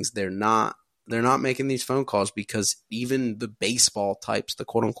these things, they're not making these phone calls because even the baseball types, the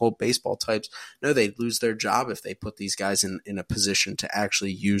quote-unquote baseball types, no, they'd lose their job if they put these guys in a position to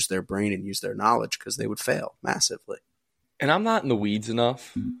actually use their brain and use their knowledge because they would fail massively. And I'm not in the weeds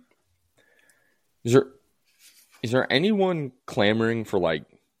enough. Is there anyone clamoring for like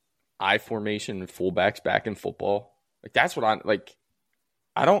I formation and fullbacks back in football? Like that's what I'm like.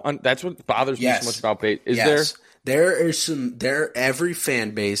 I don't. That's what bothers me so much about bait. Is there? Every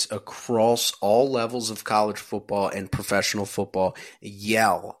fan base across all levels of college football and professional football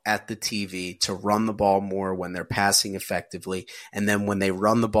yell at the TV to run the ball more when they're passing effectively. And then when they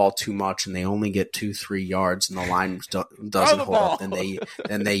run the ball too much and they only get 2-3 yards and the line doesn't hold up,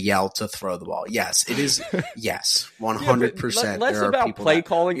 then they yell to throw the ball. Yes, it is. Yes, 100%. Less about play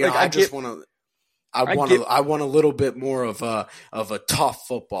calling. Yeah, I just want to. I want a little bit more of a tough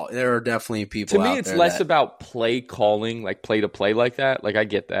football. There are definitely people out there. To me, it's less about play calling, like play to play like that. Like I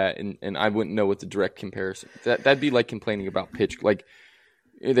get that, and I wouldn't know what the direct comparison. That'd be like complaining about pitch, like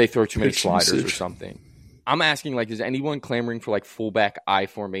they throw too many sliders or something. I'm asking, like, is anyone clamoring for like fullback I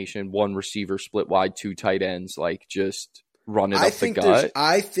formation, one receiver, split wide, 2 tight ends, like just run it up the gut?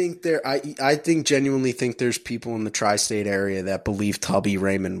 I genuinely think there's people in the tri-state area that believe Tubby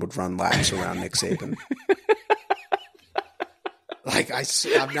Raymond would run laps around Nick Saban. Like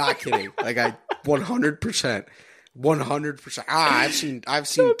I'm not kidding. Like 100%. I've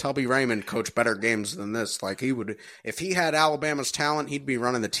seen Tubby Raymond coach better games than this. Like he would, if he had Alabama's talent, he'd be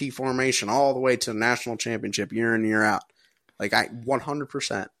running the T formation all the way to the national championship year in, year out. Like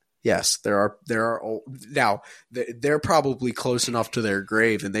 100%. Yes, there are old, now they're probably close enough to their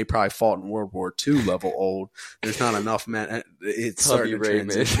grave, and they probably fought in World War II level old. There's not enough men. It's starting to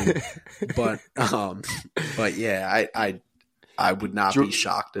transition, but yeah, I would not be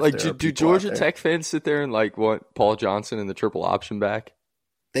shocked if like do Georgia Tech fans sit there and like want Paul Johnson and the triple option back?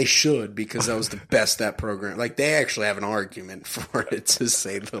 They should, because that was the best that program. Like, they actually have an argument for it, to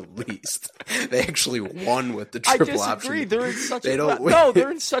say the least. They actually won with the triple option. I disagree.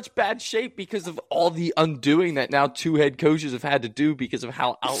 They're in such bad shape because of all the undoing that now 2 head coaches have had to do because of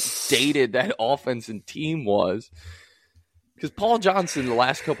how outdated that offense and team was. Because Paul Johnson the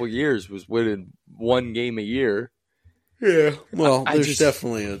last couple of years was winning 1 game a year. Yeah, well, there's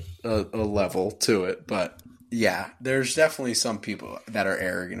definitely a level to it, but... Yeah, there's definitely some people that are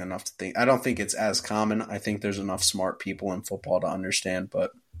arrogant enough to think. I don't think it's as common. I think there's enough smart people in football to understand,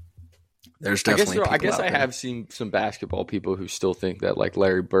 but there's definitely people I guess out I there. have seen some basketball people who still think that like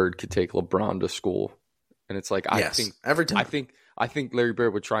Larry Bird could take LeBron to school. And it's like every time. I think Larry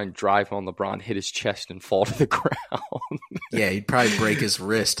Bird would try and drive on LeBron, hit his chest, and fall to the ground. Yeah, he'd probably break his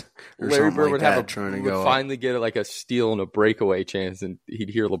wrist. Or Larry Bird would finally get like a steal and a breakaway chance, and he'd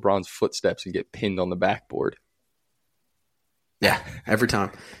hear LeBron's footsteps and get pinned on the backboard. Yeah, every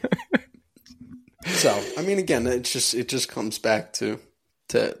time. So, I mean, again, it just comes back to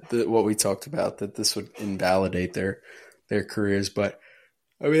what we talked about, that this would invalidate their careers. But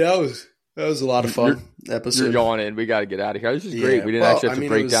I mean, that was a lot of fun episode. You're yawning. We got to get out of here. This is great. We didn't actually have to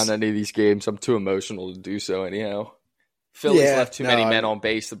break down any of these games. I'm too emotional to do so anyhow. Phillies left too many men on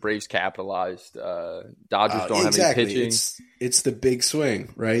base. The Braves capitalized. Dodgers don't have any pitching. It's the big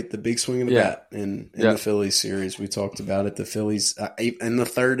swing, right? The big swing of the bat in the Phillies series. We talked about it. The Phillies in the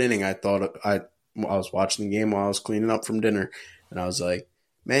 3rd inning. I thought I was watching the game while I was cleaning up from dinner, and I was like,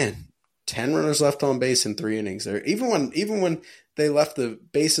 man, 10 runners left on base in 3 innings. There, even when they left the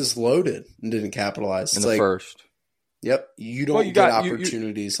bases loaded and didn't capitalize in the first. Yep, you don't get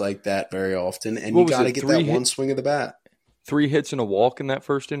opportunities like that very often, and you got to get that one swing of the bat. 3 hits and a walk in that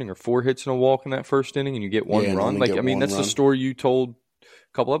first inning, or 4 hits and a walk in that first inning, and you get 1 run. Like, I mean, that's the story you told a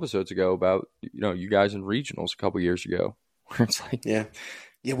couple episodes ago about, you guys in regionals a couple years ago, where it's like,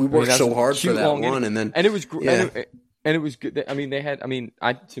 we worked so hard for that one, and it was and it was good. I mean,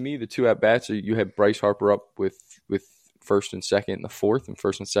 to me, the 2 at bats, you had Bryce Harper up with first and second in the 4th, and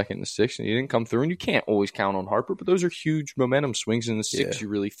first and second in the 6th, and he didn't come through. And you can't always count on Harper, but those are huge momentum swings in the 6th. You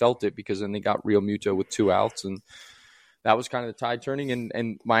really felt it, because then they got Real Muto with 2 outs, and that was kind of the tide turning.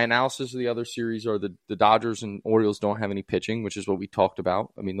 And my analysis of the other series are the Dodgers and Orioles don't have any pitching, which is what we talked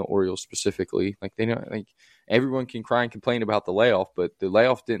about. I mean, the Orioles specifically, like they know, like everyone can cry and complain about the layoff, but the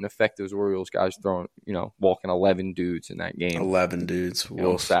layoff didn't affect those Orioles guys throwing, walking 11 dudes in that game. 11 dudes.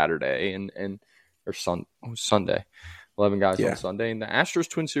 Saturday or Sunday. 11 guys on Sunday. And the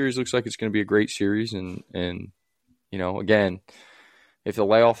Astros-Twin series looks like it's going to be a great series. And again, if the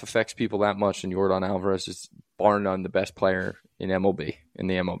layoff affects people that much, then Yordan Alvarez is bar none the best player in the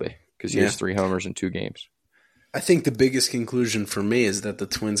MLB, because he has 3 homers in 2 games. I think the biggest conclusion for me is that the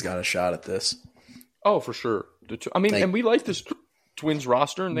Twins got a shot at this. Oh, for sure. And we like this Twins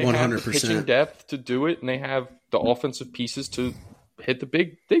roster, and they 100%. Have the pitching depth to do it, and they have the offensive pieces to hit the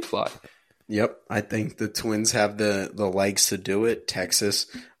big fly. Yep, I think the Twins have the legs to do it. Texas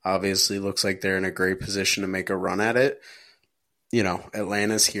obviously looks like they're in a great position to make a run at it.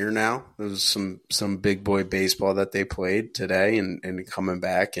 Atlanta's here now. There was some big boy baseball that they played today, and coming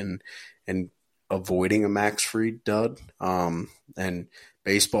back and avoiding a Max Fried dud. And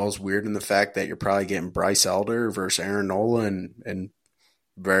baseball's weird in the fact that you're probably getting Bryce Elder versus Aaron Nola, and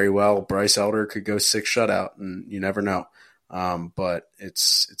very well Bryce Elder could go 6 shutout, and you never know. But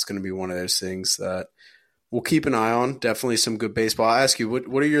it's going to be one of those things that we'll keep an eye on. Definitely some good baseball. I ask you,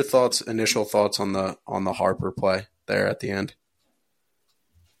 what are your initial thoughts on the Harper play there at the end?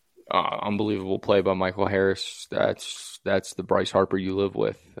 Unbelievable play by Michael Harris. That's the Bryce Harper you live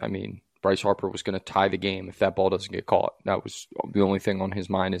with. I mean, Bryce Harper was going to tie the game if that ball doesn't get caught. That was the only thing on his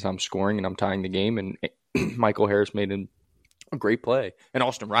mind, is I'm scoring and I'm tying the game. And Michael Harris made a great play. And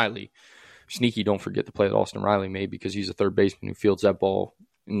Austin Riley, sneaky, don't forget the play that Austin Riley made, because he's a third baseman who fields that ball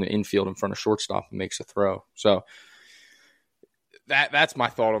in the infield in front of shortstop and makes a throw. So that's my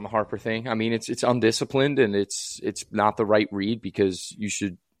thought on the Harper thing. I mean, it's undisciplined, and it's not the right read, because you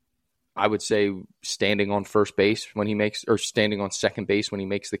should, I would say, standing on first base when he makes, or standing on second base when he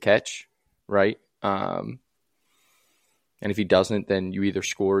makes the catch, right? And if he doesn't, then you either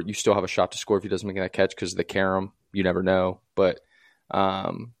score, you still have a shot to score if he doesn't make that catch because of the carom. You never know. But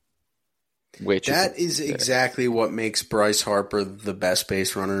is exactly what makes Bryce Harper the best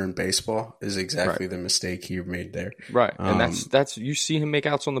base runner in baseball, is exactly the mistake he made there. Right. And that's you see him make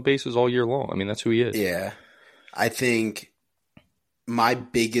outs on the bases all year long. I mean, that's who he is. Yeah. I think my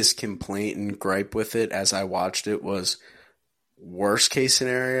biggest complaint and gripe with it as I watched it was, worst case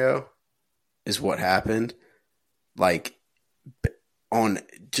scenario is what happened. Like,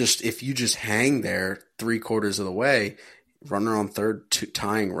 if you just hang there 3/4 of the way, runner on third,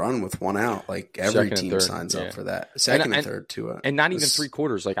 tying run with 1 out, like every team signs up for that. Second and third, 2 out. And not even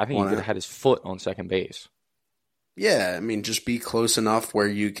 3/4. Like, I think he could have had his foot on second base. Yeah. I mean, just be close enough where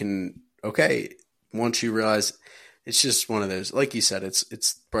you can, once you realize. It's just one of those, like you said,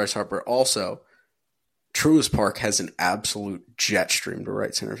 it's Bryce Harper. Also, Truist Park has an absolute jet stream to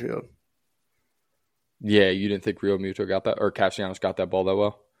right center field. Yeah, you didn't think Real Muto got that, or Castellanos got that ball that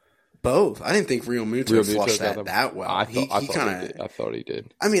well? Both. I didn't think Real Muto flushed that well. I thought he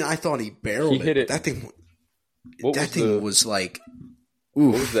did. I mean, I thought he barreled hit it. That thing was like,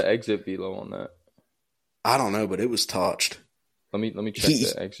 oof. What was the exit velo on that? I don't know, but it was touched. Let me check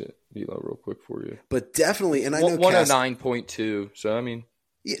the exit velo real quick for you. But definitely, and I know 109.2. So I mean,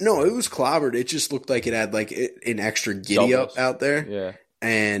 no, it was clobbered. It just looked like it had like an extra giddy up out there. Yeah,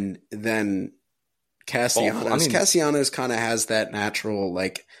 and then Castellanos kind of has that natural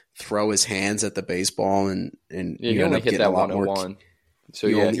like throw his hands at the baseball, and you end up getting a lot more. So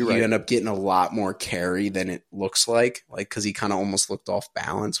you end up getting a lot more carry than it looks like because he kind of almost looked off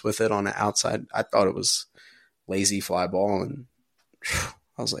balance with it on the outside. I thought it was lazy fly ball, and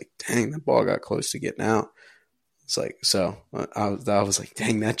I was like, dang, that ball got close to getting out. It's like, so I was like,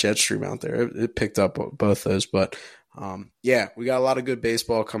 dang, that jet stream out there, it picked up both those. But yeah, we got a lot of good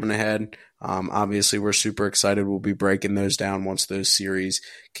baseball coming ahead. Obviously, we're super excited. We'll be breaking those down once those series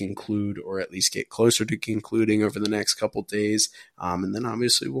conclude, or at least get closer to concluding over the next couple days. And then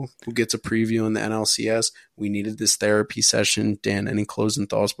obviously we'll get to previewing the NLCS. We needed this therapy session. Dan, any closing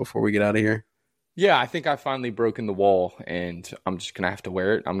thoughts before we get out of here? Yeah, I think I've finally broken the wall, and I'm just going to have to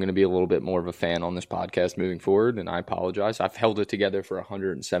wear it. I'm going to be a little bit more of a fan on this podcast moving forward, and I apologize. I've held it together for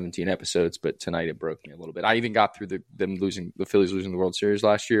 117 episodes, but tonight it broke me a little bit. I even got through the Phillies losing the World Series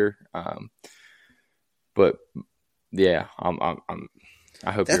last year. But yeah,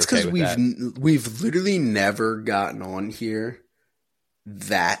 I hope that's because we've literally never gotten on here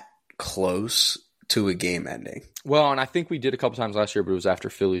that close to a game ending. Well, and I think we did a couple times last year, but it was after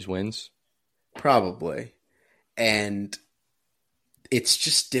Phillies wins. Probably. And it's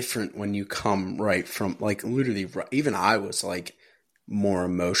just different when you come right from, like, literally, even I was, like, more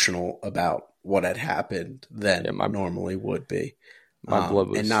emotional about what had happened than normally would be. My blood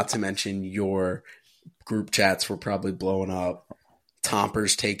was... And not to mention your group chats were probably blowing up.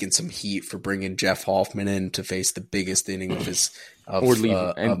 Tomper's taking some heat for bringing Jeff Hoffman in to face the biggest inning of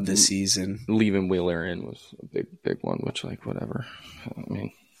the season. Leaving Wheeler in was a big one, which, like, whatever. I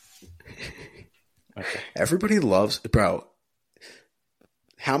mean... Okay. Everybody loves, bro.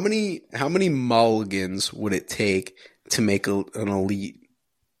 How many mulligans would it take to make an elite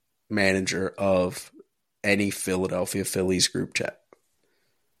manager of any Philadelphia Phillies group chat?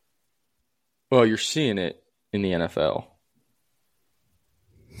 Well, you're seeing it in the NFL.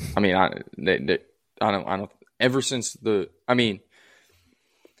 I mean, I don't. Ever since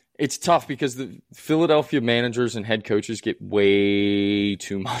it's tough because the Philadelphia managers and head coaches get way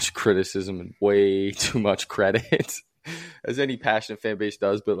too much criticism and way too much credit, as any passionate fan base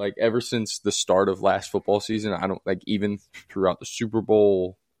does. But like ever since the start of last football season, I don't like even throughout the Super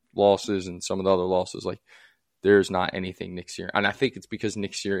Bowl losses and some of the other losses, like there's not anything Nick Sirianni. And I think it's because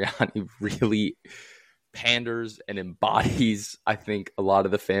Nick Sirianni really panders and embodies, I think, a lot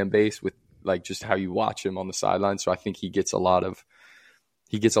of the fan base with like just how you watch him on the sideline. So I think he gets a longer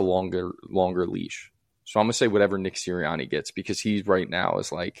leash. So I'm gonna say whatever Nick Sirianni gets, because he's right now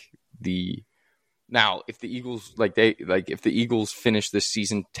is like now if the Eagles if the Eagles finish this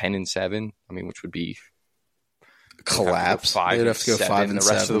season 10-7, I mean, which would be collapse. They'd have to go 5-7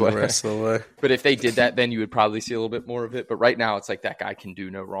 the rest of the way. But if they did that, then you would probably see a little bit more of it. But right now, it's like that guy can do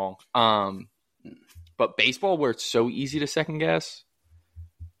no wrong. But baseball, where it's so easy to second guess,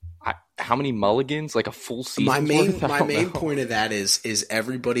 how many mulligans? Like a full season? My main point of that is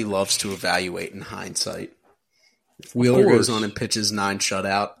everybody loves to evaluate in hindsight. If Wheeler goes on and pitches 9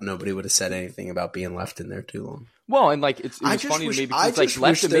 shutout, nobody would have said anything about being left in there too long. Well, and like it was funny to me because like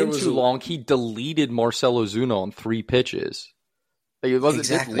left him in too long. He deleted Marcell Ozuna on 3 pitches. Like it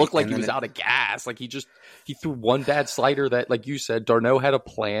didn't look like he was out of gas. Like he threw one bad slider that, like you said, Darno had a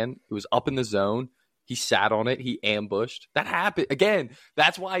plan. It was up in the zone. He sat on it. He ambushed. That happened again.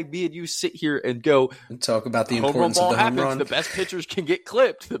 That's why me and you sit here and go and talk about the importance of the home run. The best pitchers can get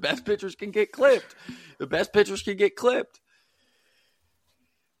clipped. The best pitchers can get clipped. The best pitchers can get clipped.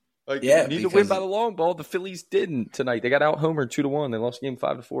 Like, you need to win by the long ball. The Phillies didn't tonight. They got out homered 2-1. They lost game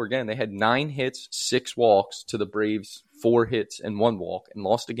 5-4 again. They had 9 hits, 6 walks to the Braves, 4 hits and 1 walk, and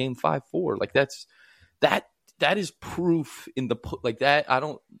lost a game 5-4. Like that is proof in the like that. I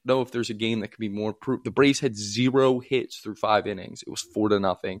don't know if there's a game that could be more proof. The Braves had 0 hits through 5 innings. It was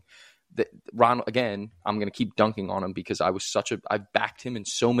 4-0. Ron, again, I'm going to keep dunking on him because I backed him in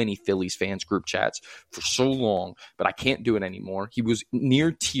so many Phillies fans group chats for so long, but I can't do it anymore. He was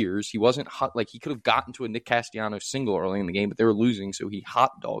near tears. He wasn't hot. Like he could have gotten to a Nick Castellanos single early in the game, but they were losing. So he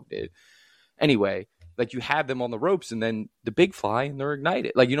hot dogged it. Anyway, like you have them on the ropes and then the big fly and they're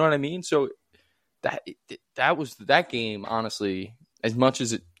ignited. Like, you know what I mean? So that was that game, honestly, as much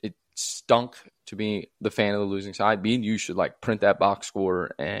as it stunk to be the fan of the losing side, me and you should like print that box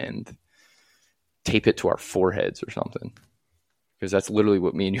score and tape it to our foreheads or something, because that's literally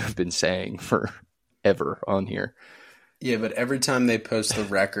what me and you have been saying forever on here. Yeah, but every time they post the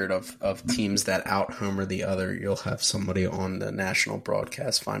record of teams that out-homer the other, you'll have somebody on the national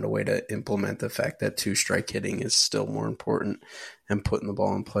broadcast find a way to implement the fact that 2-strike hitting is still more important and putting the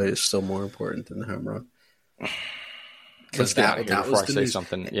ball in play is still more important than the home run. Because that was the news.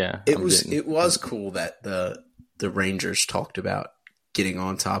 Something. Yeah, it was cool that the Rangers talked about getting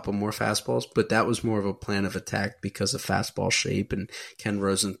on top of more fastballs, but that was more of a plan of attack because of fastball shape, and Ken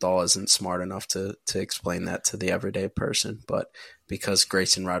Rosenthal isn't smart enough to explain that to the everyday person. But because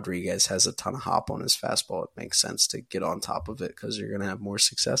Grayson Rodriguez has a ton of hop on his fastball, it makes sense to get on top of it because you're going to have more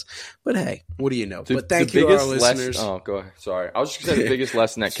success. But hey, what do you know? But thank you to our listeners. Go ahead. Sorry. I was just going to say the biggest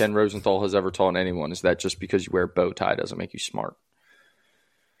lesson that Ken Rosenthal has ever taught anyone is that just because you wear a bow tie doesn't make you smart.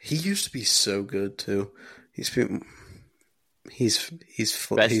 He used to be so good too. What's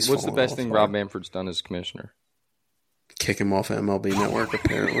the best thing Rob Manfred's done as commissioner? Kick him off MLB Network,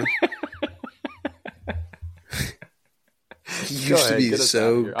 apparently. He used to be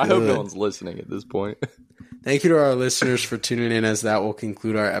so good. I hope no one's listening at this point. Thank you to our listeners for tuning in, as that will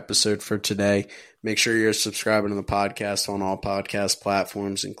conclude our episode for today. Make sure you're subscribing to the podcast on all podcast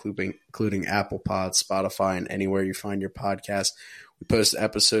platforms, including Apple Pods, Spotify, and anywhere you find your podcast. We post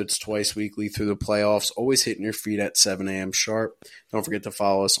episodes twice weekly through the playoffs, always hitting your feed at 7 a.m. sharp. Don't forget to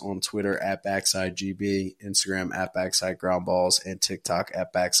follow us on Twitter at BacksideGB, Instagram at BacksideGroundBalls, and TikTok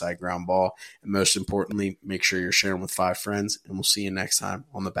at BacksideGroundBall. And most importantly, make sure you're sharing with 5 friends, and we'll see you next time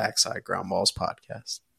on the Backside Ground Balls podcast.